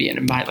and lesbian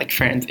and bi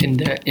friends in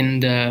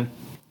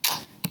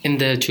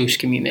the Jewish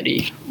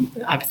community,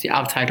 obviously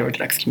outside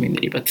Orthodox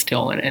community, but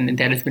still, and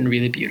that has been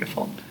really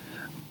beautiful.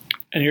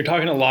 And you're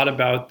talking a lot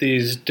about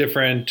these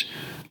different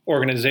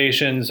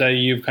organizations that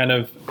you've kind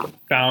of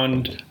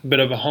found a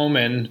bit of a home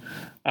in.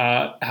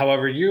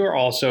 However, you are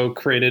also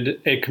created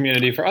a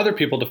community for other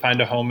people to find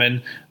a home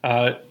in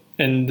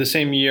the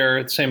same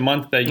year, the same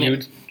month that you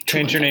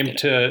changed your name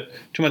to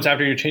 2 months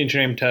after you changed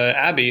your name to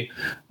Abby.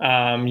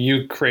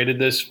 You created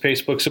this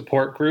Facebook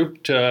support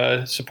group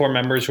to support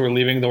members who are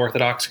leaving the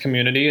Orthodox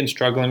community and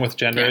struggling with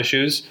gender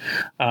issues.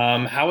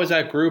 How has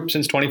that group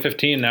since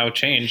 2015 now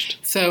changed?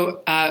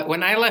 So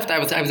when I left,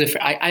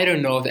 I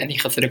don't know of any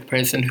Hasidic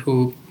person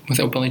who was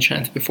openly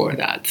trans before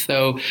that.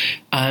 So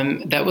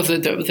that was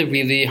a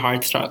really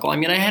hard struggle. I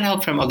mean, I had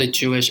help from other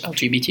Jewish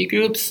LGBT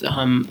groups,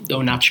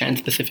 though not trans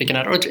specific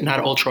and not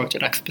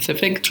ultra-orthodox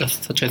specific,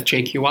 just such as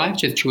JQY,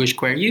 which is Jewish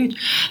Queer Youth,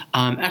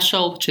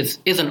 Eshel, which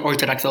is an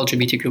Orthodox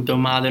LGBT group, though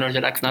modern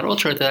Orthodox, not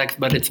ultra-Orthodox,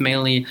 but it's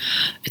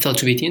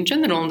LGBT in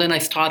general. And then I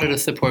started a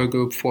support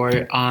group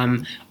for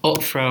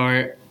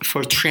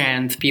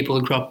trans people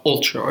who grew up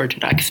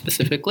ultra-Orthodox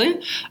specifically.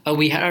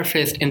 We had our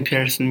first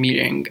in-person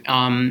meeting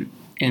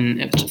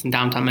in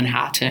downtown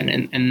Manhattan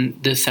in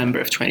December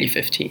of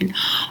 2015.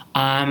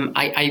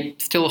 I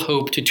still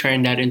hope to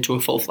turn that into a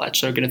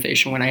full-fledged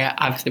organization when I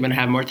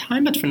have more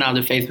time, but for now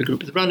the Facebook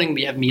group is running.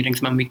 We have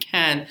meetings when we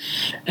can,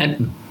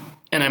 and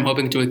I'm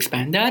hoping to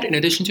expand that. In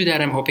addition to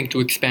that, I'm hoping to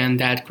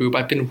expand that group.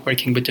 I've been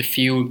working with a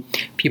few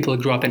people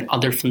who grew up in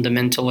other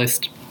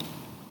fundamentalist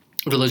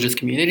religious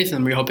communities,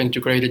 and we're hoping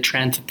to create a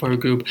trans support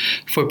group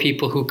for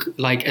people who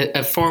like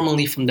a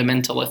formally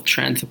fundamentalist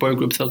trans support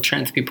group. So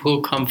trans people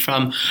who come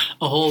from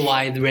a whole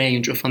wide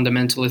range of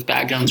fundamentalist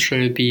backgrounds,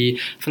 should it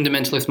be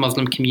fundamentalist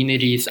Muslim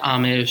communities,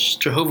 Amish,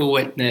 Jehovah's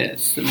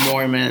Witness,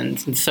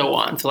 Mormons, and so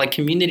on. So like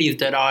communities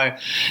that are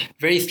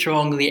very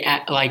strongly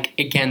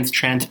against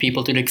trans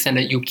people to the extent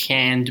that you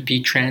can't be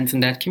trans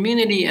in that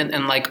community. And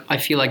I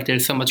feel like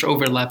there's so much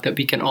overlap that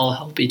we can all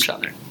help each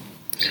other.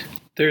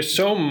 There's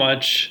so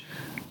much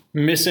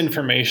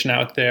misinformation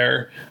out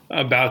there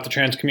about the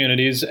trans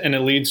communities, and it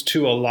leads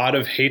to a lot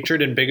of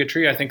hatred and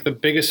bigotry. I think the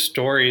biggest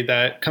story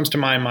that comes to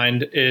my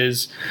mind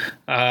is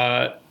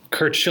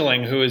Kurt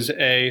Schilling, who's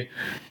a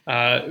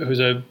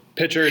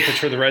pitcher. He pitched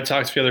for the Red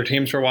Sox, for other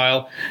teams for a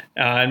while,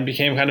 and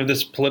became kind of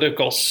this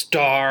political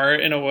star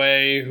in a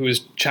way, who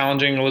was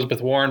challenging Elizabeth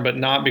Warren, but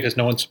not because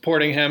no one's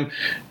supporting him.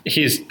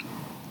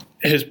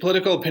 His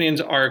political opinions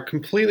are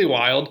completely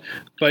wild,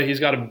 but he's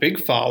got a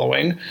big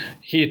following.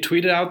 He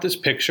tweeted out this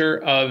picture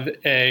of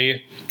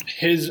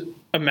his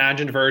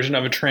imagined version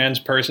of a trans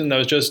person that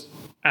was just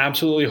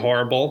absolutely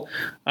horrible,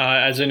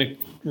 as in a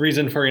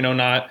reason for,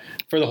 not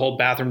for the whole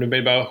bathroom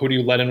debate about who do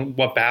you let in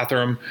what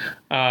bathroom.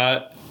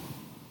 And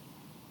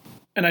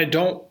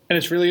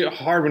it's really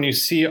hard when you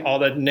see all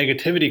that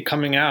negativity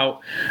coming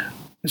out.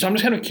 So I'm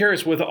just kind of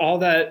curious, with all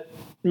that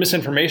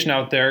misinformation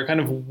out there, kind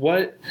of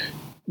what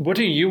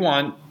do you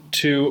want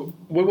to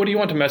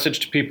message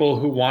to people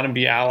who want to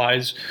be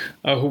allies,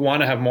 who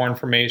want to have more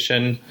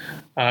information,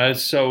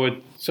 so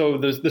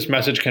this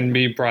message can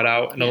be brought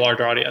out in a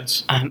larger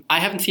audience? I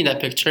haven't seen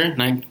that picture,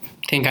 and I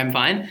think I'm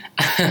fine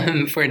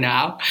for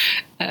now.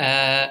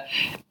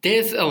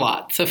 There's a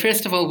lot. So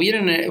first of all, we're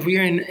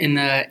in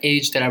an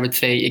age that I would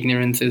say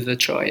ignorance is a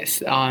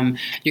choice.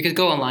 You could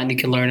go online, you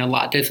can learn a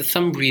lot. There's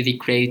some really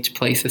great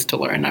places to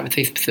learn. I would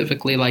say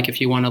specifically, like if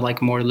you want to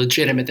like more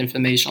legitimate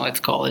information, let's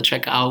call it,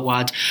 check out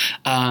what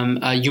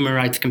a Human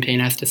Rights Campaign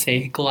has to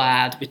say.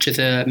 GLAAD, which is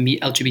a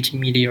LGBT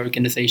media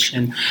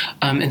organization,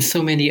 and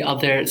so many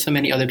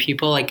other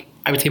people. Like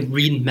I would say,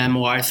 read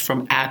memoirs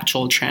from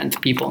actual trans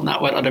people,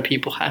 not what other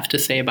people have to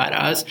say about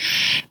us.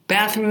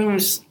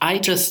 Bathrooms, I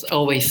just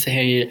always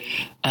say,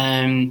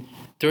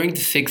 during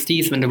the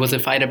 60s, when there was a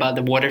fight about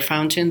the water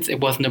fountains, it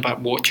wasn't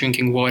about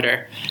drinking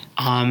water,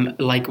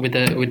 like with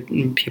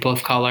people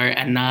of color.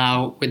 And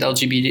now with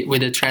LGBT,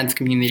 with the trans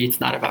community, it's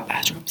not about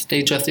bathrooms.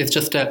 It's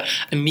just a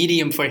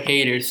medium for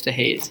haters to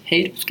hate.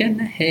 Haters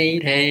gonna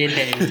hate.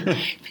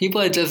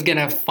 People are just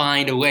gonna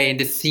find a way, and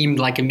this seemed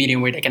like a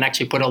medium where they can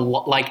actually put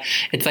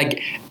it's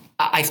like.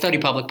 I study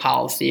public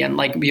policy, and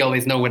like we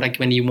always know,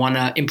 when you want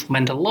to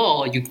implement a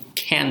law, you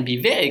can't be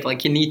vague.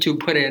 Like you need to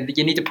put it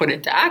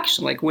into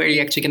action. Like where are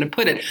you actually going to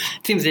put it?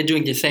 It seems they're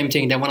doing the same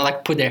thing. They want to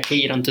like put their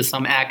hate onto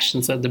some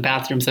action. So the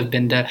bathrooms have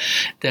been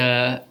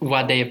the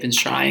what they have been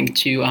trying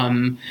to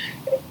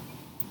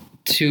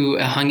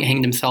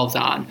hang themselves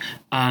on.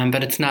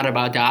 But it's not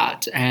about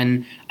that.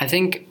 And I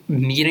think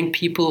meeting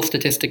people,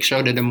 statistics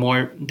show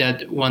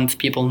that once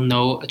people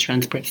know a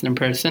trans person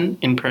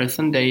in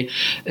person, they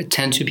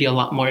tend to be a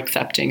lot more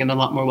accepting and a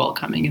lot more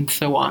welcoming and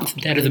so on. So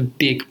that is a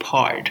big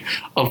part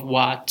of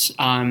what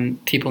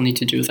people need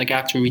to do, is like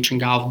actually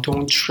reaching out.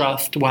 Don't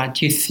trust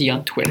what you see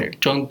on Twitter.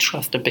 Don't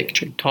trust the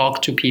picture.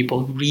 Talk to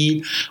people.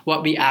 Read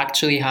what we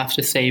actually have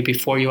to say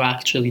before you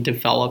actually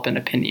develop an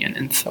opinion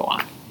and so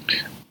on.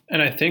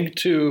 And I think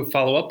to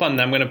follow up on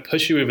that, I'm going to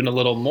push you even a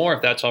little more,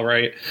 if that's all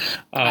right.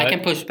 I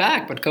can push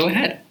back, but go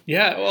ahead.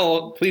 Yeah,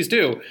 well, please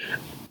do.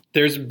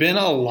 There's been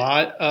a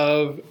lot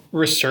of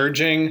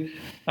resurging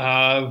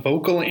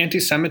vocal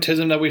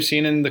anti-Semitism that we've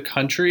seen in the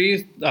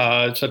country,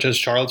 such as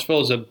Charlottesville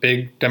is a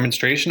big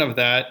demonstration of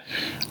that.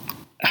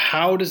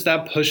 How does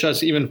that push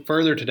us even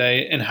further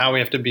today in how we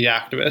have to be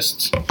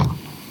activists?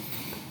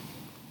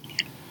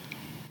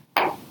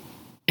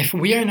 If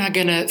we are not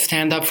going to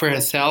stand up for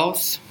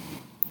ourselves,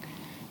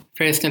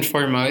 first and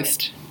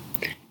foremost,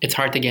 it's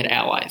hard to get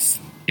allies.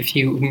 If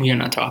we are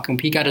not talking,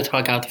 we got to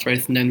talk out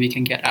first, and then we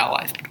can get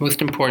allies. But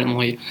most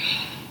importantly,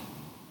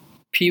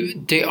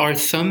 there are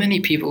so many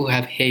people who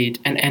have hate,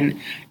 and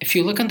if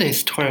you look on the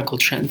historical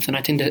trends, and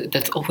I think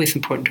that's always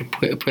important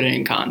to put it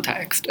in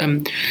context.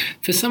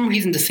 For some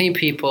reason, the same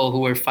people who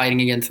were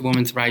fighting against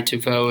women's right to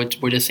vote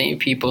were the same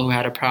people who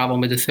had a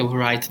problem with the civil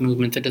rights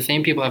movement. They're the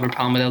same people who have a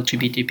problem with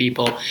LGBT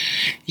people.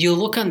 You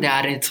look on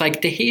that, and it's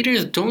like the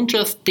haters don't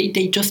just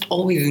they just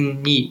always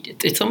need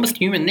it. It's almost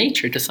human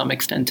nature to some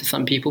extent to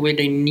some people, where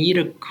they need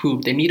a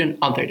group, they need an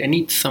other, they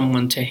need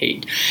someone to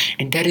hate,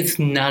 and that is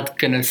not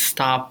gonna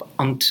stop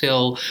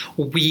until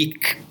we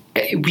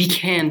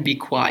can be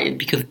quiet,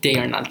 because they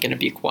are not going to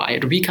be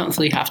quiet. We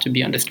constantly have to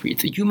be on the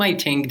streets. You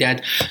might think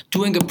that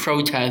doing a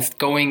protest,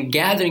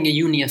 gathering a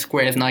Union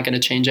Square is not going to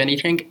change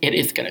anything. It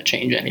is going to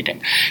change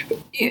anything.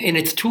 And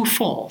it's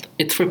twofold.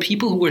 It's for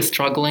people who are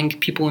struggling,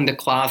 people in the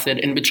closet,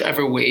 in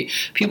whichever way,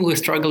 people who are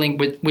struggling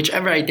with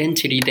whichever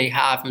identity they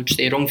have, which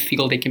they don't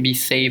feel they can be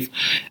safe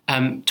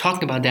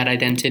talking about that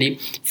identity,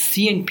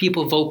 seeing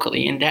people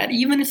vocally. And that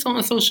even if it's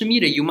on social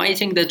media, you might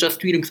think that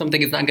just tweeting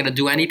something is not going to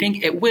do anything.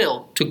 It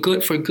will,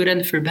 for good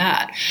and for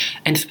bad.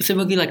 And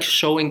specifically like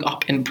showing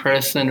up in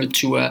person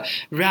to a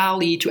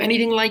rally, to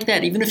anything like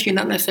that, even if you're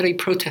not necessarily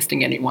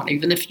protesting anyone,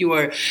 even if you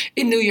are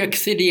in New York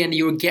City and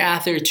you're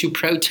gathered to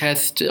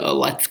protest,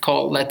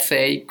 let's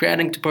say,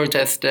 gathering to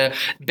protest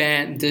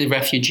the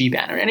refugee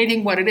ban or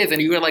anything what it is,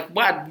 and you're like,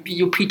 what?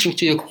 You're preaching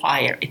to the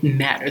choir. It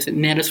matters. It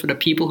matters for the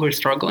people who are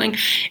struggling.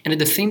 And at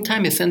the same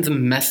time, it sends a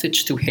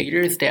message to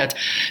haters that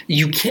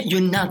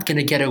you're not going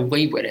to get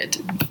away with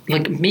it.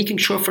 Like making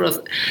sure for us,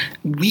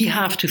 we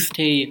have to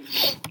stay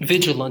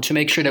vigilant to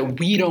make sure that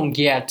we don't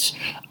get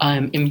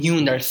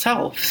immune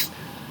ourselves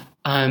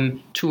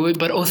to it,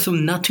 but also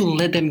not to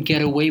let them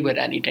get away with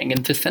anything,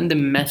 and to send a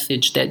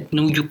message that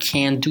no, you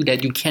can't do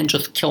that. You can't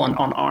just kill an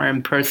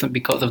unarmed person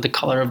because of the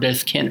color of their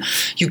skin.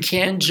 You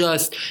can't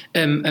just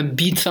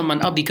beat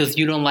someone up because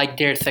you don't like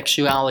their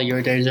sexuality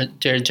or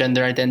their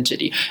gender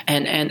identity,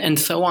 and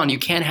so on. You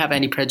can't have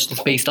any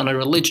prejudice based on a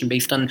religion,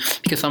 based on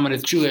because someone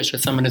is Jewish or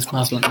someone is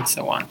Muslim, and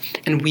so on.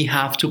 And we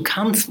have to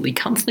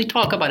constantly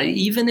talk about it,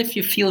 even if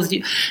you feel.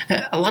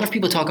 A lot of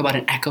people talk about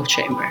an echo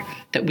chamber,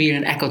 that we're in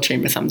an echo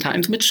chamber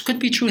sometimes, which could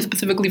be true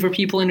specifically for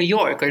people in New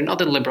York or in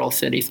other liberal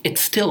cities.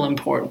 It's still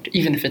important,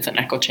 even if it's an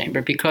echo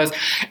chamber, because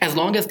as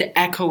long as the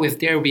echo is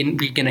there, we're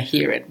going to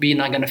hear it. We're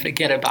not going to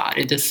forget about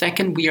it. The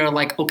second we are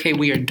like, okay,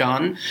 we are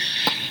done,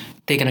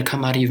 they're going to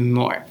come out even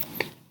more.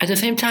 At the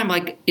same time,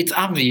 like, it's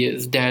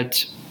obvious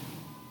that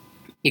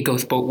it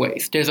goes both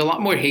ways. There's a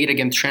lot more hate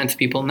against trans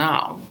people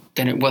now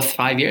than it was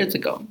 5 years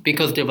ago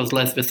because there was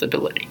less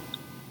visibility.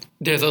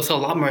 There's also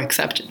a lot more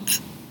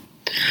acceptance.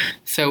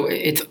 So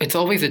it's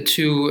always a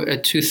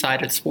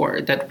two-sided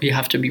sword that we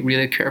have to be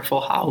really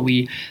careful how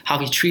we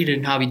treat it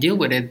and how we deal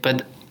with it,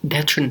 but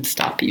that shouldn't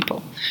stop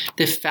people.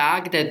 The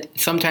fact that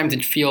sometimes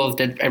it feels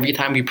that every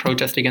time we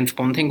protest against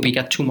one thing, we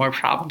get two more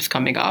problems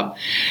coming up,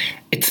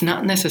 it's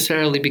not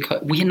necessarily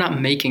because we're not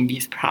making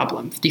these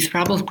problems. These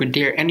problems were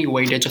there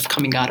anyway, they're just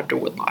coming out of the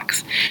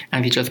woodblocks,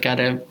 and we just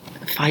gotta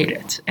fight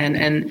it.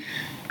 And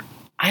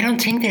I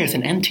don't think there's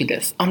an end to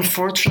this.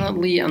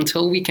 Unfortunately,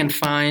 until we can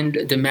find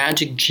the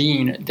magic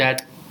gene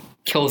that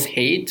kills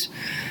hate,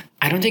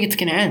 I don't think it's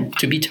going to end,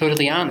 to be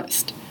totally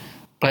honest.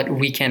 But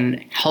we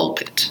can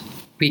help it.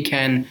 We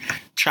can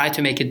try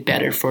to make it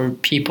better for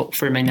people,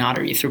 for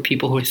minorities, for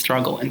people who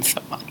struggle and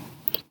so on.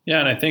 Yeah,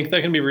 and I think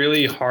that can be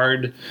really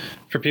hard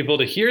for people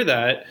to hear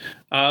that.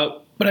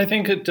 But I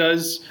think it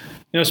does,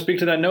 speak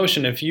to that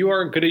notion. If you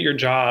are good at your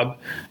job,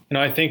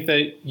 I think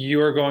that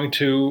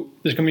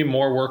there's going to be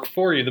more work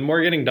for you. The more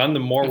you're getting done, the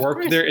more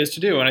work there is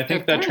to do. And I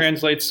think that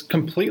translates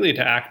completely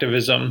to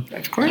activism.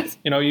 Of course.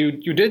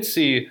 You did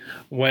see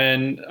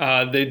when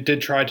they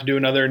did try to do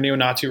another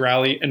neo-Nazi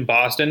rally in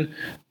Boston,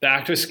 the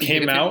activists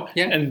came out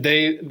and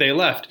they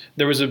left.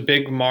 There was a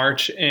big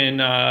march in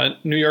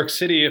New York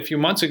City a few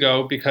months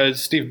ago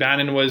because Steve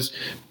Bannon had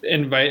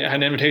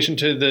an invitation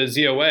to the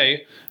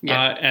ZOA.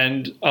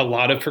 And a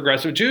lot of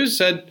progressive Jews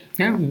said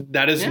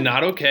that is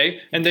not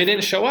okay. And they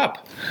didn't show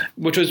up,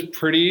 which was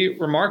pretty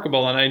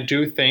remarkable. And I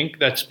do think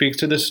that speaks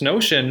to this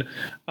notion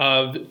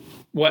of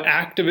what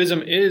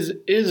activism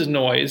is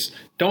noise.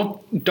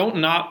 Don't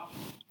not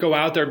go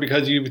out there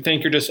because you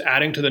think you're just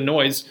adding to the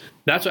noise.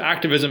 That's what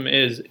activism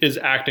is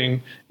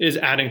adding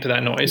to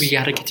that noise. We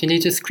got to continue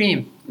to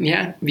scream.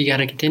 Yeah, we got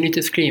to continue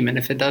to scream. And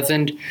if it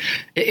doesn't,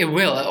 it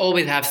will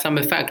always have some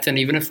effect. And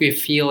even if we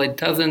feel it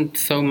doesn't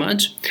so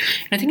much,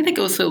 and I think that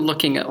also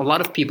looking at a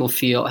lot of people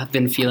have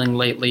been feeling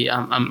lately,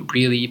 I'm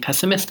really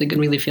pessimistic and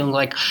really feeling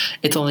like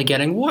it's only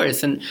getting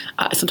worse. And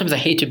sometimes I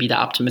hate to be the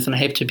optimist and I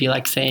hate to be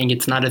like saying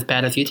it's not as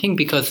bad as you think,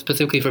 because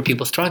specifically for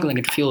people struggling,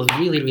 it feels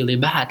really, really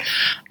bad.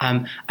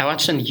 I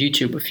watched on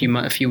YouTube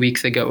a few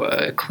weeks ago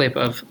a clip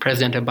of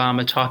President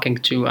Obama talking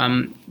to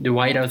the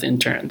White House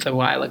interns a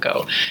while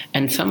ago,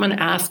 and someone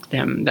asked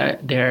them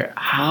that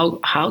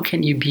how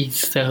can you be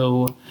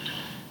so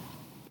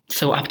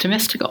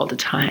optimistic all the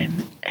time?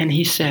 And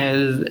he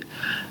says,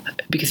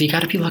 because you got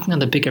to be looking on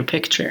the bigger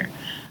picture.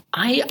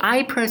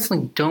 I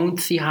personally don't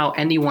see how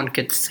anyone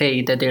could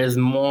say that there's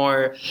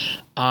more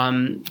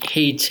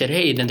hate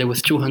today than there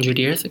was 200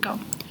 years ago.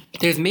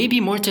 There's maybe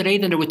more today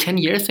than there were 10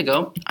 years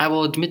ago. I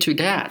will admit to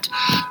that.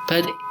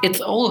 But it's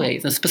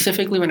always, and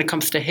specifically when it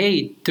comes to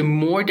hate, the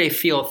more they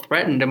feel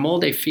threatened, the more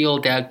they feel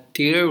that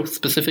their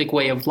specific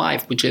way of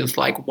life, which is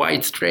like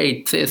white,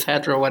 straight, cis,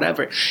 hetero,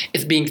 whatever,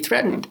 is being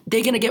threatened,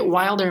 they're going to get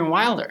wilder and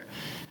wilder.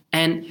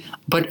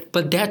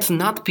 But that's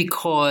not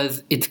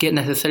because it's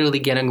necessarily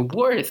getting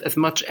worse as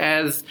much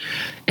as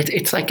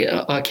it's like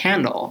a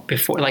candle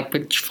before, like,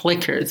 which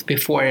flickers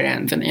before it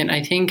ends. And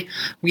I think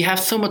we have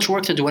so much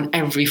work to do on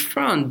every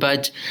front,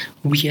 but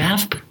we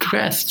have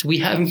progressed. We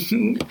have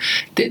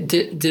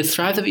the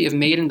strides that we have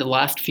made in the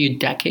last few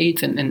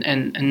decades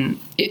and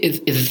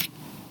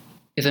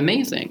is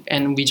amazing,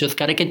 and we just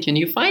got to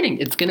continue fighting.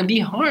 It's going to be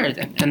hard,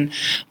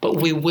 but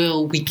we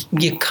will.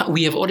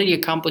 We have already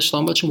accomplished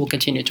so much, and we'll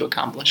continue to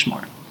accomplish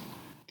more.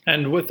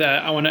 And with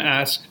that, I want to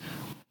ask,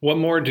 what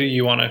more do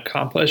you want to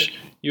accomplish?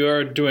 You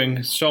are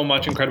doing so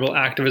much incredible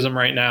activism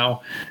right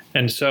now,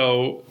 and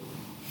so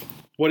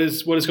what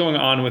is going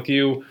on with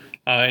you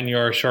in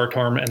your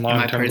short-term and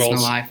long-term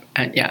goals? My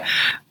personal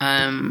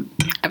life,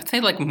 I would say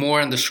like more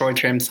on the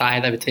short-term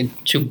side. I would say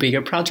two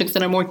bigger projects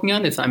that I'm working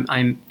on is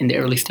I'm in the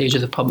early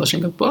stages of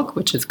publishing a book,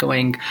 which is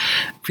going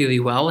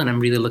really well, and I'm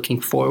really looking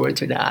forward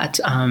to that.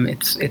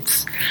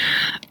 It's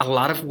a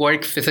lot of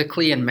work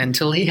physically and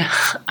mentally,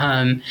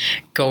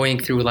 going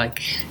through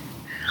like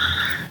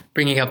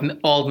bringing up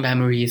old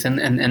memories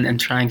and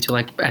trying to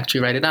like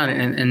actually write it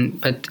down.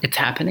 But it's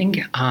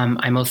happening.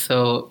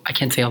 I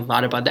can't say a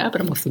lot about that,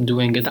 but I'm also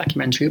doing a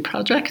documentary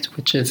project,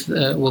 which is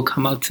will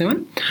come out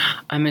soon.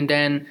 And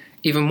then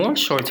even more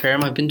short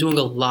term, I've been doing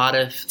a lot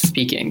of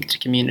speaking to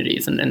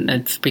communities, and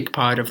it's a big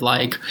part of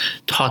like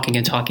talking,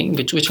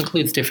 which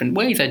includes different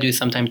ways. I do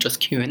sometimes just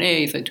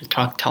Q&As. I do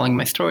telling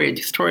my story. I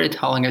do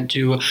storytelling. I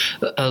do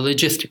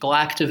logistical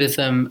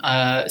activism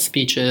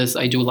speeches.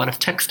 I do a lot of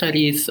tech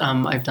studies.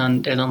 I've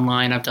done that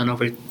online. I've done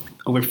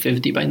over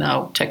 50 by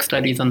now tech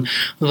studies on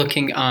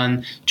looking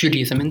on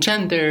Judaism and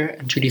gender,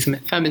 and Judaism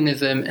and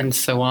feminism, and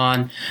so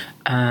on,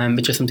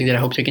 which is something that I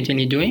hope to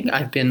continue doing.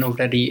 I've been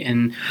already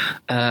in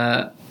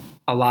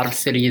a lot of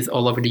cities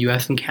all over the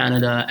US and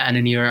Canada and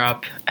in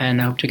Europe,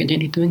 and I hope to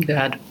continue doing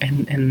that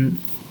in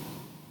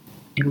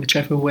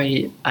whichever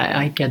way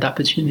I get the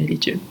opportunity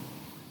to.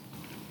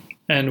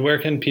 And where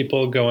can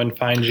people go and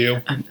find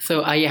you?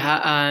 So I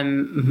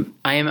am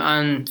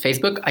on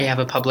Facebook. I have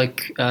a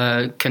public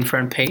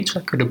confirmed page,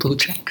 like with a blue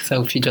check.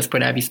 So if you just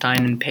put Abby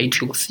Stein in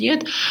page, you will see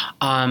it.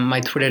 My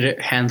Twitter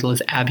handle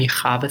is Abby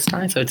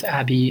Chavestein. So it's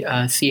Abby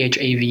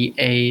Chavasdein,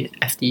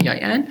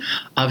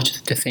 which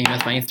is the same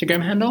as my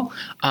Instagram handle.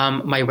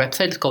 My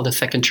website is called The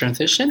Second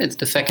Transition. It's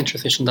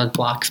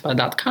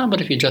thesecondtransition.blogspot.com. But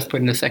if you just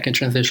put in The Second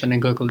Transition in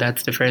Google,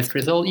 that's the first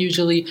result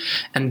usually.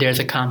 And there's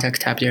a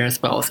contact tab there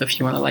as well. So if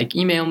you want to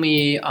email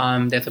me,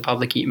 there's a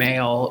public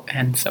email,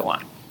 and so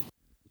on.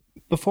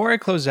 Before I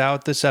close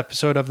out this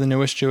episode of The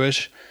Newest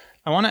Jewish,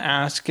 I want to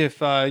ask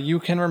if you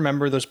can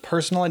remember those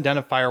personal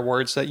identifier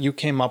words that you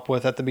came up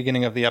with at the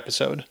beginning of the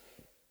episode.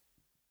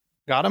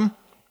 Got them?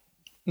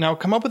 Now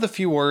come up with a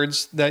few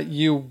words that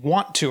you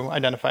want to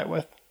identify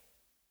with.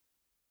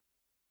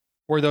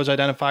 Were those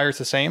identifiers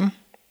the same?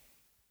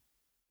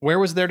 Where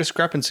was there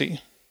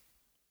discrepancy?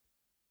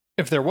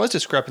 If there was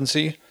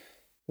discrepancy,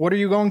 what are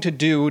you going to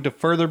do to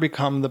further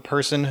become the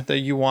person that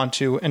you want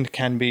to and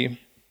can be?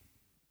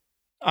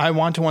 I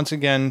want to once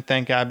again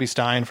thank Abby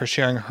Stein for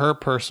sharing her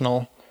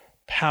personal,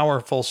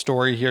 powerful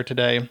story here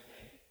today.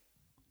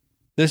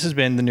 This has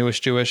been The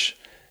Newest Jewish.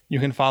 You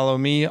can follow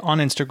me on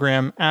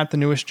Instagram at The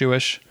Newest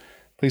Jewish.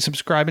 Please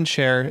subscribe and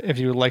share if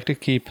you would like to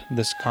keep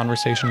this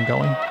conversation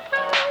going.